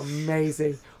would be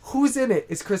amazing. Who's in it?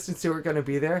 Is Kristen Stewart going to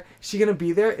be there? Is she going to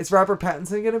be there? Is Robert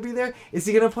Pattinson going to be there? Is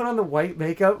he going to put on the white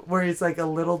makeup where he's like a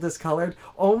little discolored?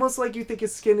 Almost like you think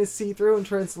his skin is see-through and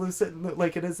translucent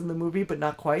like it is in the movie, but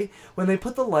not quite. When they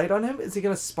put the light on him, is he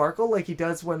going to sparkle like he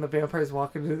does when the vampires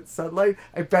walk into sunlight?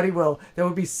 I bet he will. That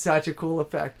would be such a cool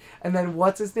effect. And then what's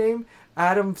what's his name?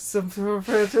 Adam,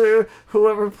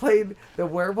 whoever played the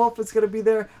werewolf is going to be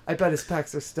there. I bet his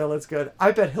pecs are still as good.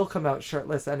 I bet he'll come out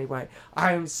shirtless anyway.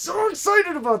 I am so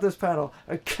excited about this panel.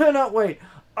 I cannot wait.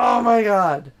 Oh my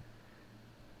God.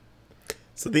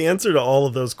 So the answer to all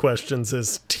of those questions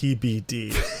is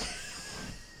TBD.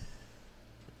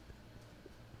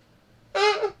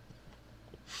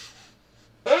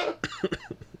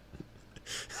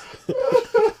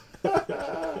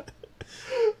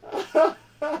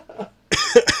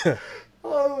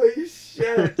 Holy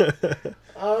shit.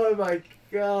 Oh my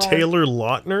God. Taylor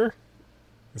Lautner?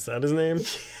 Is that his name?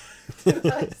 Did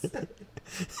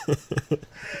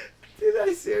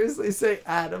I seriously say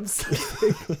Adam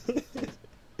something?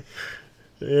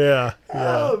 Yeah.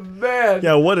 Oh man.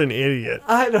 Yeah, what an idiot.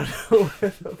 I don't know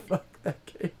where the fuck that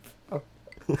came from.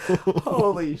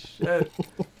 Holy shit.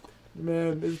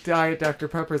 Man, this Diet Dr.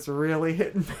 Pepper's really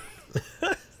hitting me.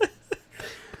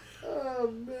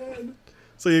 Oh man.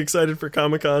 So you excited for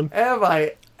Comic-Con? Am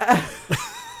I?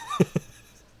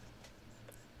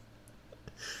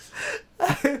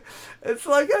 It's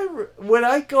like when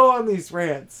I go on these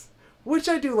rants, which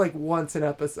I do like once an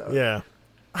episode. Yeah.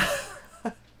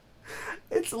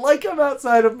 It's like I'm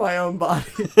outside of my own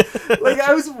body. Like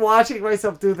I was watching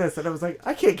myself do this and I was like,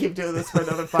 I can't keep doing this for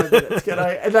another 5 minutes, can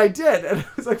I? And I did. And I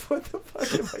was like, what the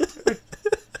fuck am I doing?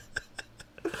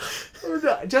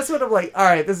 Just when I'm like, all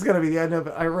right, this is going to be the end of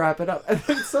it, I wrap it up. And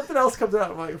then something else comes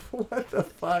out. I'm like, what the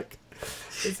fuck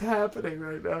is happening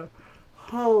right now?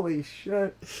 Holy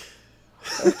shit.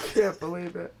 I can't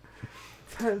believe it.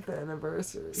 10th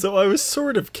anniversary. So I was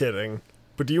sort of kidding,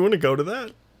 but do you want to go to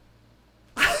that?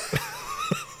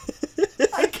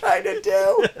 I kind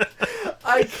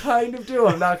of do.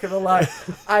 I'm not going to lie.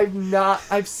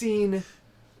 I've seen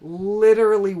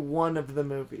literally one of the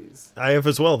movies. I have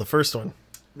as well, the first one.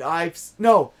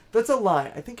 No, that's a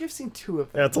lie. I think I've seen 2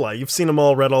 of them. That's a lie. You've seen them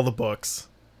all, read all the books.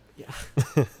 Yeah.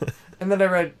 And then I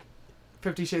read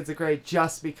 50 Shades of Grey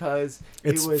just because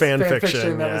it's it was fan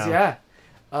fiction. That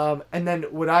was, and then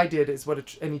what I did is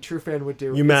what any true fan would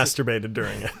do. You masturbated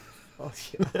during it. Oh,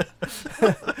 yeah.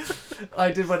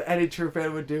 I did what any true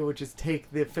fan would do, which is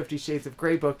take the 50 Shades of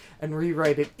Grey book and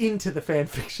rewrite it into the fan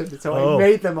fiction. So I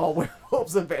made them all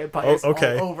werewolves and vampires all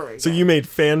over again. So you made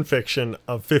fan fiction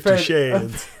of 50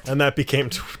 Shades, and that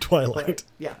became Twilight. Right.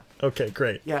 Yeah. Okay,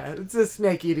 great. Yeah, it's a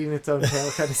snake eating its own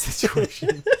tail kind of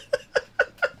situation.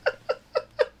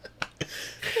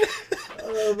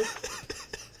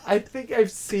 I think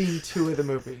I've seen 2 of the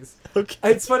movies. Okay.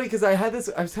 It's funny because I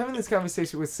was having this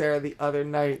conversation with Sarah the other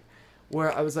night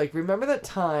where I was like, remember that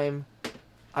time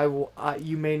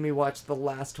you made me watch the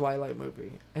last Twilight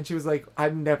movie? And she was like,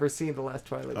 I've never seen the last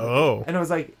Twilight movie. Oh. And I was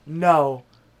like, no,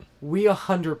 we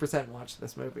 100% watched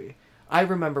this movie. I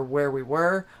remember where we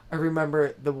were. I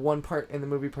remember the one part in the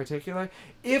movie in particular.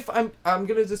 If I'm going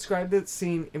to describe the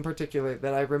scene in particular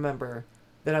that I remember,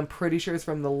 that I'm pretty sure is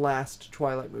from the last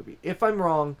Twilight movie. If I'm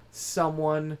wrong,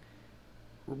 someone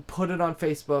put it on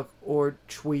Facebook or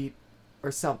tweet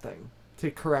or something to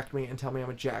correct me and tell me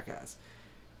I'm a jackass.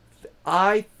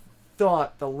 I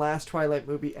thought the last Twilight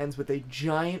movie ends with a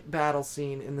giant battle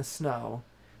scene in the snow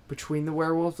between the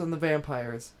werewolves and the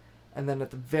vampires, and then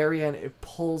at the very end it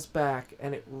pulls back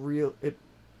and it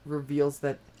reveals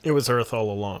that it was Earth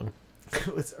all along.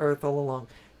 It was Earth all along.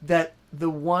 That the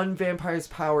one vampire's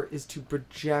power is to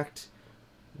project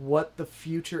what the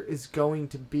future is going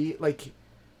to be, like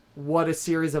what a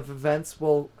series of events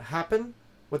will happen,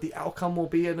 what the outcome will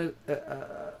be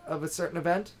of a certain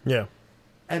event. Yeah.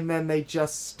 And then they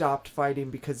just stopped fighting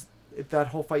because that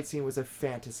whole fight scene was a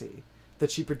fantasy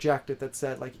that she projected that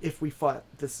said, like, if we fought,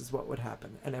 this is what would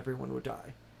happen, and everyone would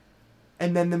die.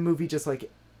 And then the movie just,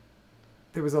 like,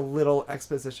 there was a little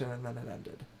exposition and then it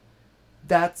ended.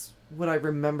 That's what I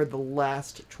remember the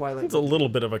last Twilight It's movie. A little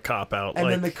bit of a cop-out. And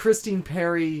then the Christine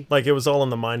Perry... Like, it was all in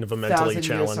the mind of a mentally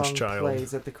challenged child.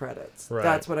 Plays at the credits. Right.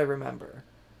 That's what I remember.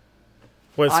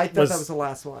 I thought that was the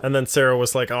last one. And then Sarah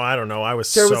was like, oh, I don't know, I was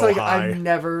Sarah so was like, high. I've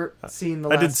never seen the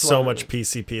last one. I did so much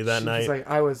PCP that night. She was like,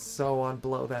 I was so on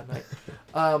blow that night.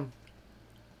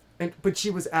 But she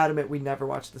was adamant we never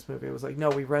watched this movie. It was like, no,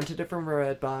 we rented it from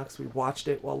Redbox. We watched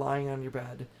it while lying on your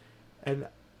bed. And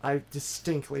I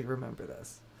distinctly remember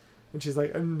this. And she's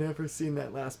like, I've never seen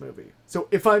that last movie. So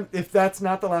if that's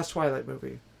not the last Twilight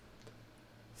movie,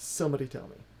 somebody tell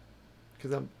me.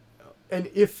 And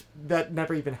if that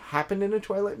never even happened in a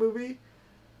Twilight movie,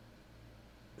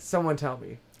 someone tell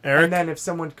me. Eric? And then if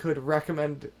someone could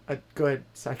recommend a good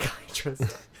psychiatrist,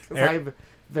 because I have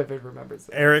vivid remembers.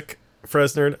 Eric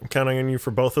Fresnerd, I'm counting on you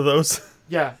for both of those.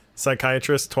 Yeah.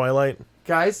 Psychiatrist, Twilight.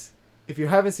 Guys, if you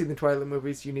haven't seen the Twilight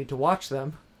movies, you need to watch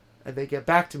them. and they get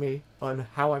back to me on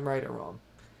how I'm right or wrong.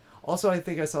 Also, I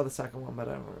think I saw the second one, but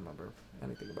I don't remember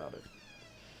anything about it.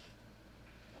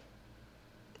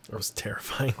 It was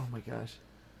terrifying. Oh my gosh.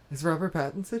 Is Robert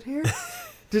Pattinson here?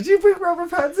 Did you bring Robert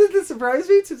Pattinson to surprise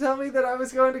me, to tell me that I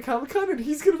was going to Comic-Con and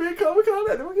he's going to be at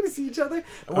Comic-Con and then we're going to see each other?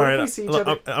 All right,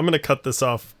 I'm going to cut this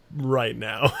off right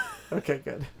now. Okay,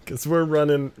 good. Because we're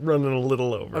running a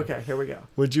little over. Okay, here we go.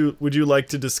 Would you like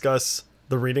to discuss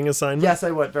the reading assignment? Yes,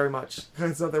 I would, very much.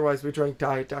 Because otherwise we drank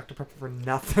Diet Dr. Pepper for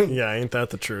nothing. Yeah, ain't that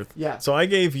the truth? Yeah. So I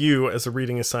gave you, as a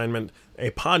reading assignment,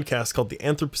 a podcast called The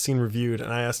Anthropocene Reviewed,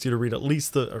 and I asked you to read at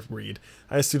least I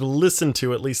asked you to listen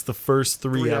to at least the first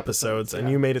three episodes, and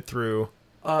you made it through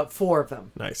 4 of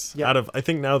them. Nice. Yep. Out of, I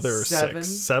think now there are 6.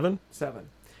 7? 7.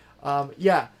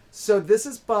 Yeah. So this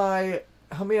is by,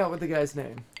 help me out with the guy's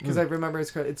name, because I remember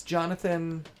his credit. It's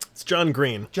Jonathan. It's John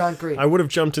Green. John Green. I would have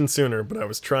jumped in sooner, but I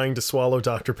was trying to swallow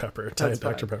Dr. Pepper.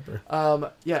 Dr. Pepper.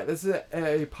 Yeah, this is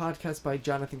a podcast by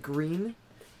Jonathan Green,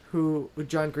 who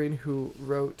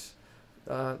wrote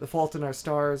The Fault in Our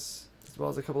Stars, as well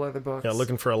as a couple other books. Yeah,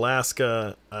 Looking for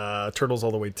Alaska, Turtles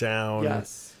All the Way Down.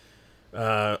 Yes.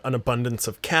 An Abundance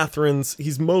of Catherines.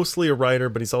 He's mostly a writer,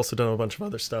 but he's also done a bunch of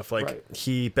other stuff. Like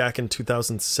back in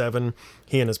 2007,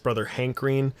 he and his brother Hank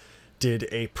Green did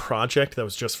a project that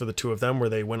was just for the two of them, where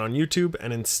they went on YouTube,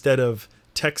 and instead of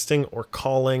texting or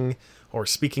calling or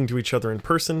speaking to each other in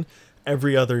person,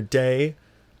 every other day,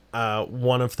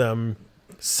 one of them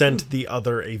sent the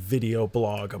other a video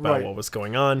blog about what was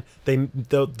going on.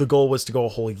 The goal was to go a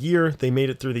whole year. They made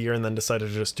it through the year and then decided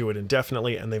to just do it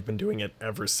indefinitely, and they've been doing it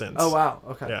ever since. Oh, wow.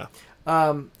 Okay. Yeah.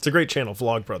 It's a great channel,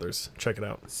 Vlog Brothers. Check it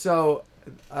out. So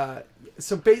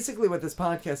basically what this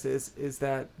podcast is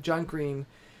that John Green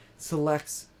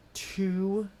selects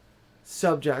 2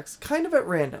 subjects kind of at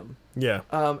random. Yeah.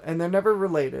 And they're never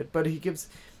related, but he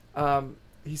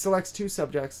selects 2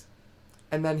 subjects,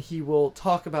 and then he will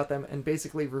talk about them and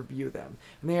basically review them.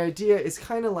 And the idea is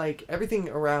kind of like everything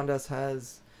around us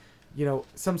has,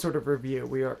 some sort of review.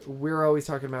 We're always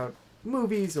talking about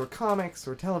movies or comics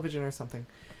or television or something,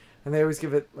 and they always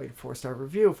give it like a 4-star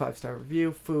review, 5-star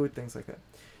review, food, things like that.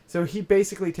 So he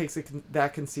basically takes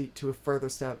that conceit to a further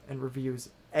step and reviews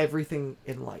everything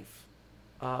in life.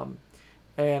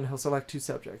 And he'll select 2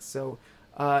 subjects. So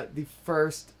the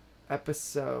first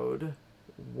episode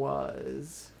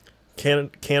was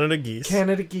Canada Geese,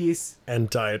 and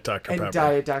Diet Dr. Pepper. And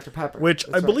Diet Dr. Pepper. Which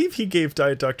I believe he gave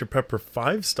Diet Dr. Pepper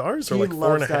 5 stars or like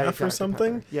 4.5 or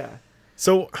something. Pepper. Yeah.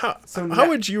 So how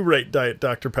would you rate Diet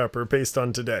Dr. Pepper based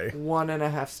on today?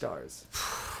 1.5 stars.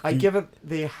 I give it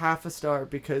the 0.5 star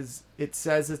because it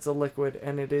says it's a liquid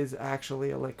and it is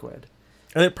actually a liquid.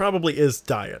 And it probably is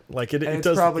diet. Like it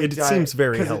does. It seems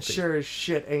very healthy. Because it sure as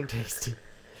shit ain't tasty.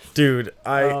 Dude,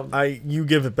 you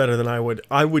give it better than I would.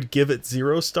 I would give it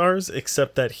 0 stars,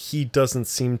 except that he doesn't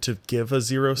seem to give a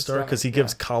 0 star because he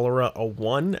gives Cholera a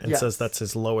 1 and says that's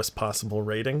his lowest possible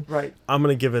rating. Right. I'm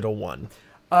gonna give it a 1.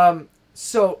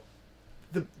 So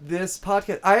this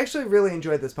podcast, I actually really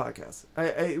enjoyed this podcast.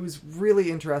 It was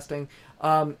really interesting.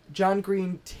 John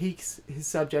Green takes his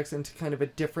subjects into kind of a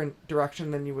different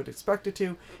direction than you would expect it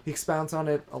to. He expounds on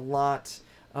it a lot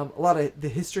of the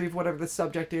history of whatever the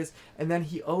subject is, and then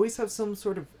he always has some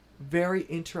sort of very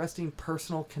interesting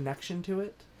personal connection to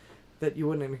it that you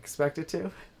wouldn't expect it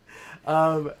to.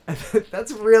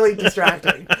 That's really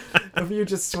distracting of you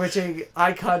just switching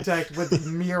eye contact with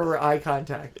mirror eye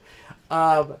contact.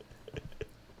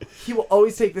 He will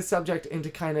always take the subject into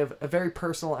kind of a very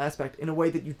personal aspect in a way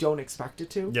that you don't expect it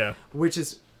to. Yeah. Which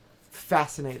is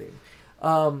fascinating.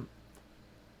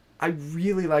 I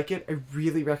really like it. I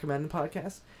really recommend the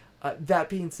podcast. That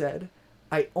being said,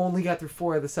 I only got through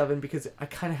 4 of the 7 because I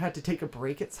kind of had to take a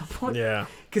break at some point. Yeah.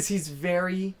 Because he's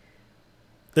very...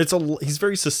 he's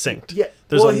very succinct. Yeah.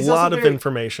 There's a lot of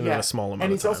information in a small amount of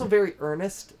time. And he's also very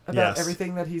earnest about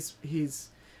everything that he's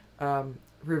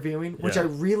reviewing, which I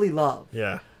really love.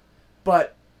 Yeah.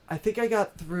 But I think I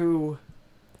got through...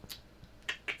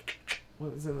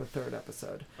 What was in the 3rd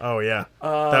episode? Oh, yeah.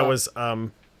 That was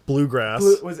Bluegrass,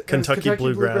 Kentucky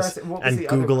Bluegrass, and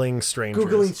Googling Strangers.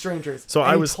 Googling Strangers. So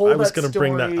I was going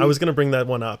to bring that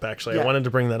one up, actually. Yeah. I wanted to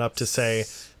bring that up to say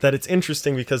that it's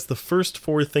interesting because the first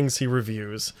 4 things he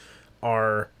reviews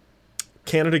are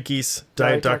Canada Geese,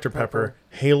 Diet Dr. Pepper,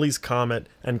 Halley's Comet,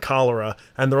 and Cholera,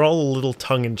 and they're all a little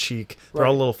tongue-in-cheek. They're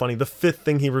all a little funny. The 5th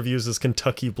thing he reviews is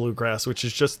Kentucky Bluegrass, which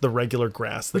is just the regular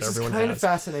grass that everyone has. Which is kind of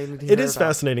fascinating. It is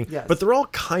fascinating, but they're all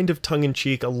kind of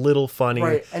tongue-in-cheek, a little funny.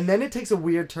 Right, and then it takes a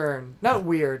weird turn. Not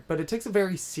weird, but it takes a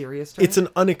very serious turn. It's an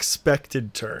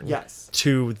unexpected turn. Yes.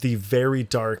 To the very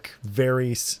dark,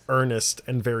 very earnest,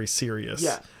 and very serious.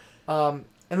 Yeah.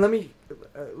 And let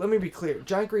me be clear.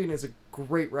 John Green is a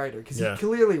great writer because Yeah. he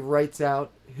clearly writes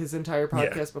out his entire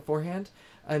podcast beforehand,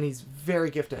 and he's very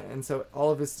gifted. And so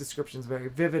all of his descriptions very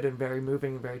vivid and very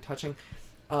moving and very touching.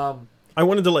 I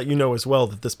wanted to let you know as well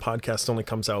that this podcast only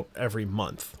comes out every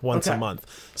month, once a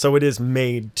month. So it is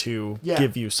made to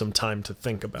give you some time to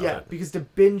think about it. Yeah, because to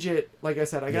binge it, like I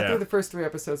said, I got through the first 3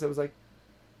 episodes. I was like,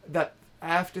 that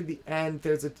after the end,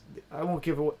 I won't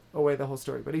give away the whole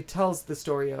story, but he tells the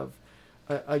story of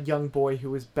a young boy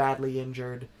who was badly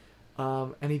injured,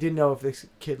 and he didn't know if this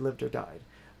kid lived or died.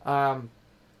 And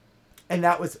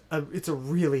it's a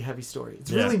really heavy story.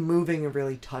 It's really moving and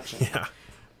really touching. Yeah.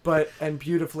 And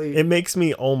beautifully, it makes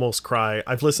me almost cry.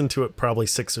 I've listened to it probably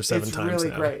 6 or 7 times. It's really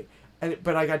now. great.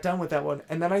 But I got done with that one,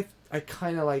 and then I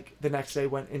kind of like the next day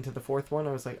went into the 4th one.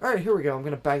 I was like, all right, here we go. I'm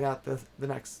gonna bang out the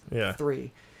next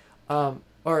 3,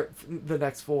 or the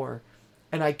next 4,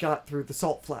 and I got through the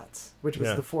Salt Flats, which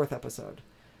was the 4th episode,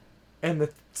 and the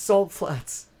Salt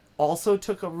Flats also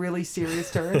took a really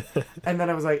serious turn, and then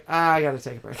I was like, I gotta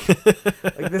take a break.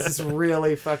 Like, this is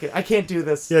really fucking, I can't do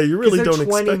this. Yeah, you really don't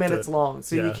expect 20 minutes it. long,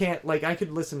 so you can't, like, I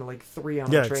could listen to like 3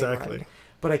 on a train ride,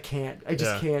 but I can't. I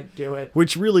just can't do it.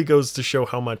 Which really goes to show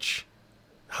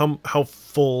how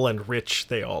full and rich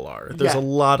they all are. There's a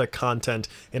lot of content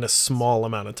in a small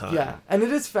amount of time. Yeah, and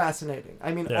it is fascinating.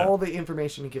 I mean, all the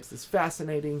information he gives is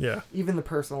fascinating. Yeah. Even the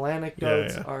personal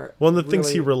anecdotes are Well, and the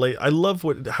things he I love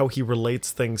how he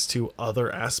relates things to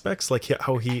other aspects, like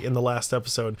how he, in the last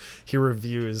episode, he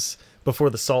reviews, before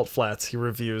the Salt Flats, he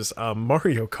reviews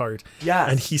Mario Kart. Yes.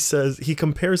 And he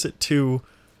compares it to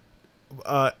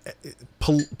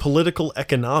political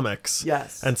economics.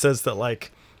 Yes. And says that,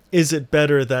 like, is it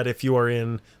better that if you are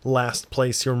in last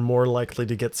place, you're more likely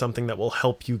to get something that will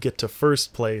help you get to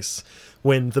first place,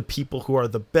 when the people who are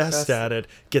the best at it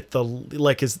get the,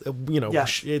 like, it's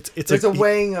there's a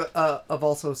weighing of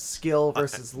also skill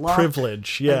versus luck,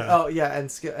 privilege,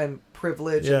 and skill and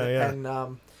privilege, and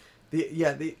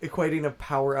the equating of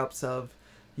power ups of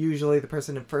usually the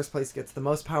person in first place gets the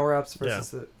most power ups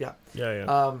versus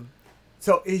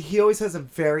so he always has a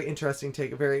very interesting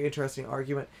take, a very interesting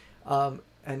argument.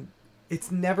 And it's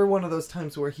never one of those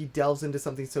times where he delves into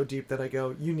something so deep that I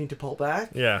go, you need to pull back.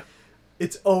 Yeah.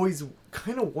 It's always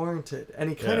kind of warranted, and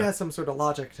he kind of has some sort of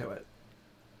logic to it,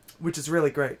 which is really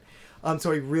great.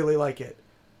 So I really like it.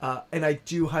 And I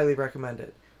do highly recommend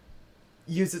it.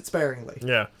 Use it sparingly.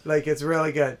 Yeah. Like, it's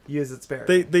really good. Use it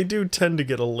sparingly. They do tend to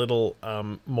get a little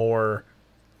more,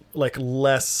 like,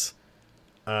 less,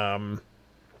 what's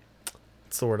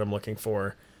the word I'm looking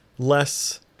for?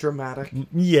 Less dramatic.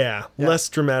 Yeah, less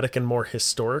dramatic and more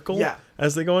historical. Yeah,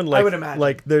 as they go on. Like, I would imagine.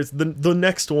 Like, there's the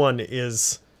next one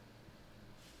is.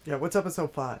 Yeah, what's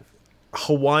episode 5?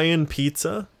 Hawaiian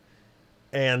pizza,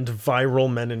 and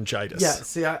viral meningitis. Yeah,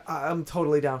 see, I'm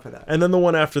totally down for that. And then the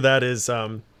one after that is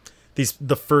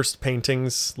the first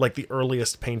paintings, like the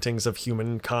earliest paintings of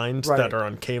humankind that are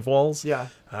on cave walls. Yeah.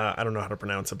 I don't know how to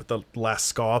pronounce it, but the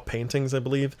Lascaux paintings, I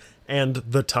believe, and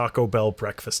the Taco Bell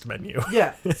breakfast menu.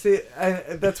 Yeah, see,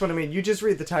 that's what I mean. You just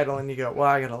read the title and you go, well,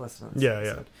 I gotta listen to this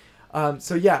episode.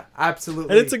 So yeah,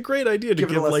 absolutely. And it's a great idea to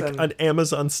give like an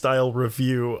Amazon-style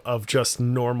review of just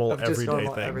normal everyday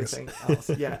things. Everything else.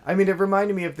 Yeah, I mean, it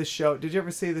reminded me of the show. Did you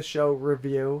ever see the show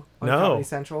Review on Comedy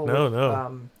Central?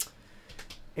 No.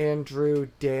 Andrew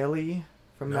Daly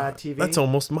from Mad TV. That's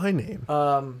almost my name.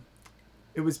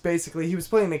 It was basically, he was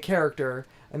playing a character,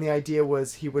 and the idea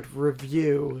was he would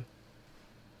review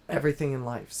everything in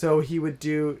life. So you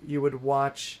would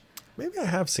watch. Maybe I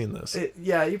have seen this.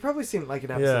 You've probably seen like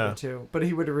an episode or two. But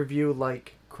he would review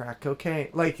like crack cocaine,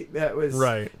 like that was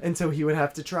right. And so he would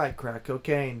have to try crack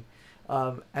cocaine,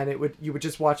 and you would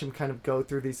just watch him kind of go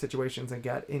through these situations and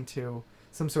get into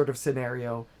some sort of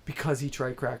scenario because he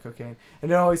tried crack cocaine,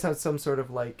 and it always had some sort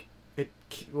of like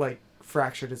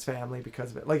fractured his family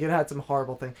because of it. Like, it had some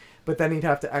horrible thing, but then he'd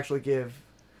have to actually give,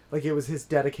 like, it was his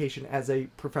dedication as a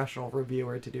professional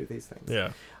reviewer to do these things.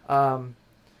 Yeah.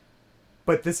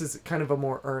 But this is kind of a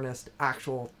more earnest,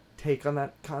 actual take on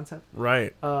that concept.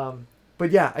 Right.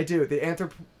 But yeah, I do. The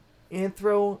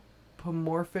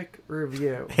anthropomorphic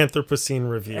review. Anthropocene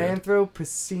review.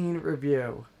 Anthropocene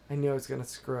review. I knew I was going to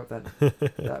screw up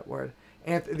that word.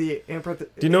 Do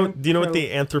you know what the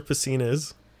Anthropocene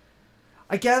is?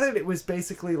 I gathered it was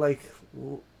basically like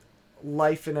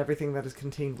life and everything that is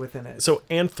contained within it. So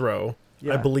anthro,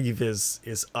 I believe, is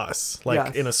us,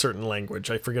 like in a certain language.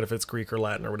 I forget if it's Greek or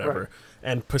Latin or whatever. Right.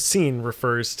 And Pocene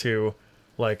refers to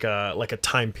like a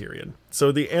time period.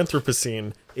 So the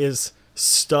Anthropocene is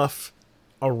stuff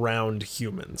around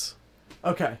humans.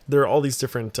 Okay. There are all these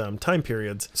different time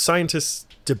periods. Scientists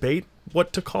debate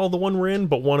what to call the one we're in,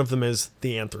 but one of them is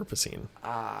the Anthropocene.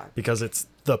 Because it's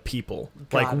the people.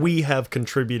 Like, we have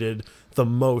contributed the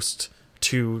most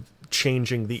to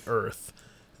changing the Earth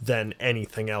than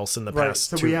anything else in the past.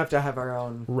 So we have to have our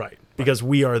own... Right. Because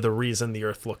we are the reason the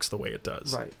Earth looks the way it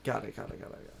does. Right. Got it.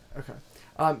 Okay.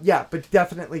 Yeah, but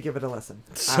definitely give it a listen.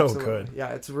 So Absolutely. good. Yeah,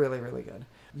 it's really, really good.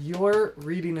 You're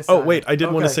reading a... Oh, wait. I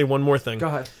did want to say one more thing. Go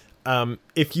ahead.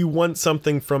 If you want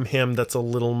something from him that's a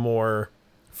little more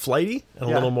flighty and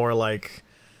a little more like...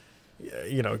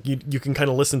 You know, you can kind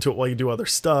of listen to it while you do other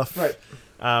stuff. Right.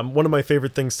 One of my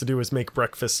favorite things to do is make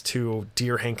breakfast to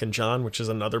Dear Hank and John, which is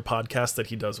another podcast that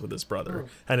he does with his brother.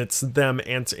 And it's them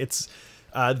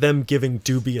them giving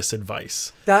dubious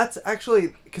advice. That's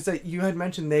actually, because you had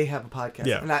mentioned they have a podcast.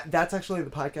 Yeah. And that's actually the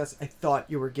podcast I thought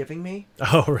you were giving me.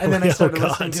 Oh, really? And then I started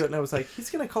listening to it, and I was like, he's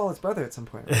going to call his brother at some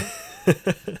point, right?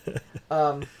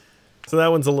 So that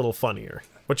one's a little funnier.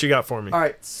 What you got for me? All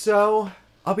right, so...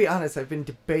 I'll be honest, I've been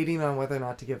debating on whether or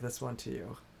not to give this one to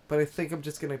you. But I think I'm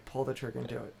just going to pull the trigger and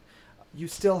do it. You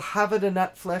still have it on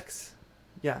Netflix?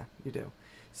 Yeah, you do.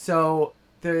 So,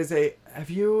 have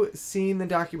you seen the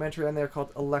documentary on there called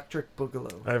Electric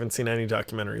Boogaloo? I haven't seen any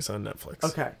documentaries on Netflix.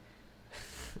 Okay.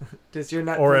 Does your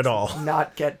Netflix or at all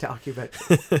not get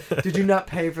documented? Did you not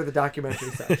pay for the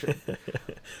documentary section?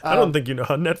 I don't think you know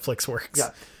how Netflix works. Yeah.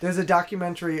 There's a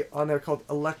documentary on there called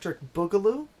Electric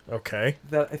Boogaloo. Okay.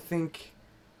 That I think...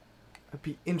 I'd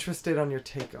be interested on your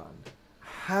take on. I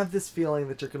have this feeling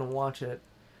that you're going to watch it,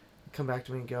 come back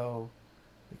to me and go,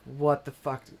 like, what the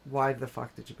fuck, why the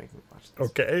fuck did you make me watch this?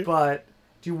 Okay. But,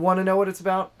 do you want to know what it's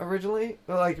about originally?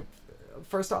 Like,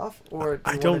 first off? Or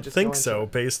I don't think so,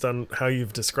 based on how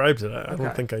you've described it. I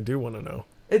don't think I do want to know.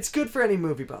 It's good for any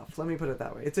movie buff, let me put it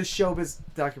that way. It's a showbiz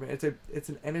documentary. It's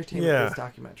an entertainment-based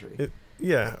documentary.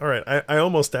 Yeah, all right. I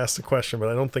almost asked a question, but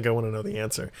I don't think I want to know the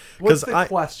answer. What's the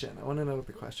question? I want to know what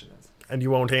the question is. And you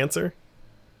won't answer?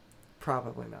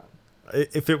 Probably not.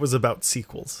 If it was about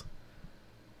sequels.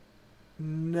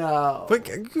 No. But,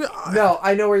 no,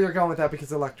 I know where you're going with that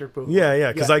because Electric Boogaloo.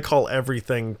 Yeah, because I call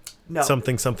everything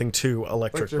something to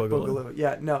Electric Boogaloo.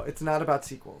 Yeah, no, it's not about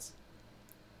sequels.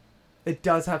 It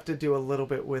does have to do a little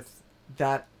bit with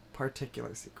that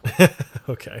particular sequel.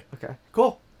 Okay. Okay,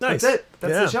 cool. Nice. That's it.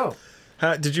 That's the show.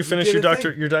 Did you finish your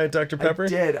Diet Dr. Pepper? I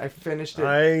did. I finished it.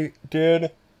 I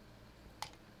did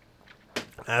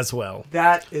as well.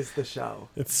 That is the show.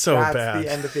 It's so bad. That's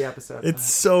the end of the episode.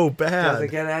 It's so bad.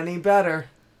 Doesn't get any better.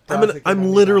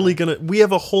 I'm literally gonna... We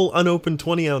have a whole unopened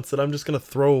 20 ounce that I'm just gonna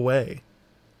throw away.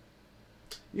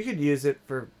 You could use it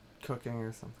for cooking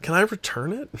or something. Can I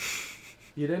return it?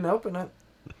 You didn't open it.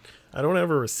 I don't have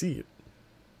a receipt.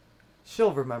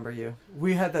 She'll remember you.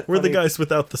 We had that. We're the guys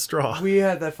without the straw. We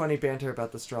had that funny banter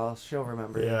about the straw. She'll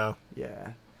remember you.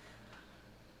 Yeah.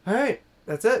 All right.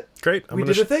 That's it. Great. We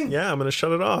did a thing. Yeah, I'm going to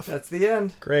shut it off. That's the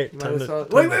end. Great. Wait.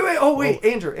 Oh, wait.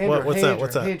 Andrew. What's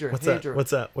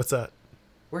that?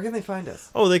 Where can they find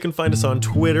us? Oh, they can find us on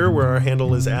Twitter, where our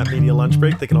handle is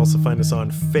 @MediaLunchBreak. They can also find us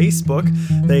on Facebook.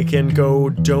 They can go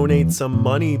donate some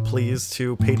money, please,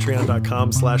 to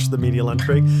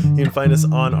patreon.com/TheMediaLunchBreak. You can find us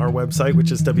on our website,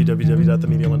 which is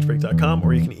www.themedialunchbreak.com,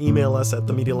 or you can email us at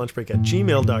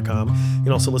themedialunchbreak@gmail.com. You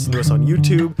can also listen to us on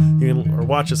YouTube, or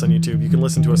watch us on YouTube. You can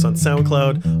listen to us on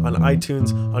SoundCloud, on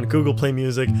iTunes, on Google Play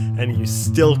Music, and you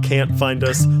still can't find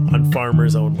us on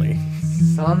Farmers Only.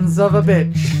 Sons of a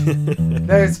bitch.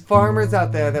 There's farmers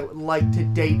out there that would like to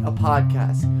date a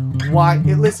podcast. Why?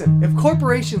 Listen, if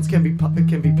corporations can be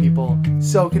people,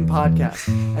 so can podcasts.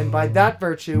 And by that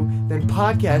virtue, then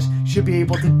podcasts should be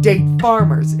able to date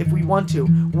farmers if we want to.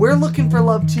 We're looking for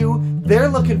love too. They're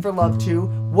looking for love too.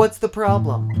 What's the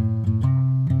problem?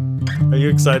 Are you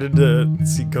excited to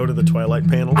go to the Twilight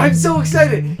panel? I'm so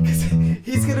excited because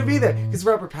he's gonna be there. Because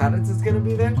Robert Pattinson's gonna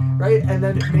be there, right? And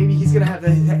then maybe he's gonna have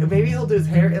maybe he'll do his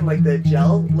hair in like the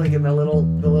gel, like in the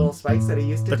little spikes that he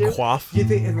used to do. The coif. You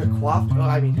think in the coif? Oh,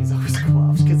 I mean, he's always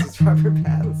coiffed because it's Robert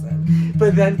Pattinson.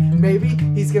 But then maybe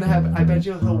he's gonna have. I bet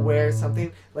you he'll wear something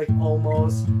like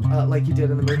almost like he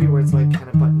did in the movie, where it's like kind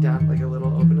of buttoned down, like a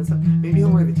little open and stuff. Maybe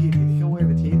he'll wear the teeth. You think he'll wear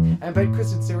the teeth? I bet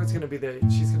Kristen Stewart's gonna be there.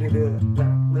 She's gonna do the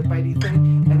lip bitey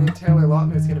thing, and then Taylor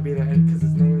Lautner's gonna be there because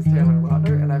his name is Taylor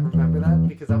Lautner, and I remember that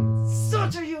because I'm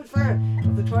such a huge fan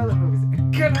of the Twilight movies. I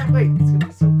cannot wait. It's gonna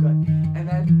be so good. And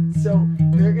then so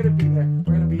they're gonna be there.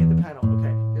 We're gonna be at the panel.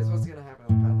 Okay, here's what's gonna happen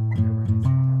on the panel. Okay, we're gonna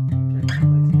sit down. Okay, the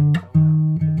light's gonna go out,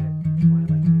 and then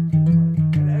Twilight theme's gonna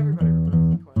play, and everybody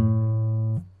remembers the Twilight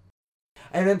theme.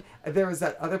 And then there was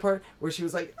that other part where she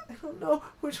was like, don't know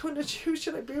which one to choose.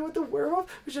 Should I be with the werewolf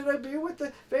or should I be with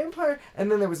the vampire?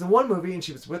 And then there was the one movie and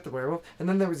she was with the werewolf. And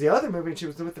then there was the other movie and she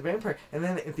was with the vampire. And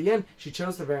then at the end, she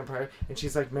chose the vampire. And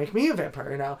she's like, make me a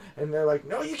vampire now. And they're like,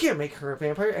 no, you can't make her a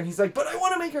vampire. And he's like, but I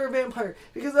want to make her a vampire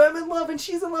because I'm in love and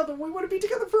she's in love and we want to be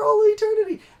together for all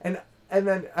eternity. And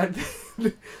then,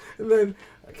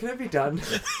 can I be done?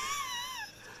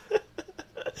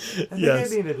 I think I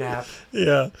need a nap.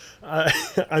 Yeah.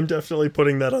 I'm definitely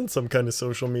putting that on some kind of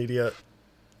social media.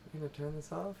 You gonna turn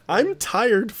this off? I'm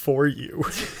tired for you.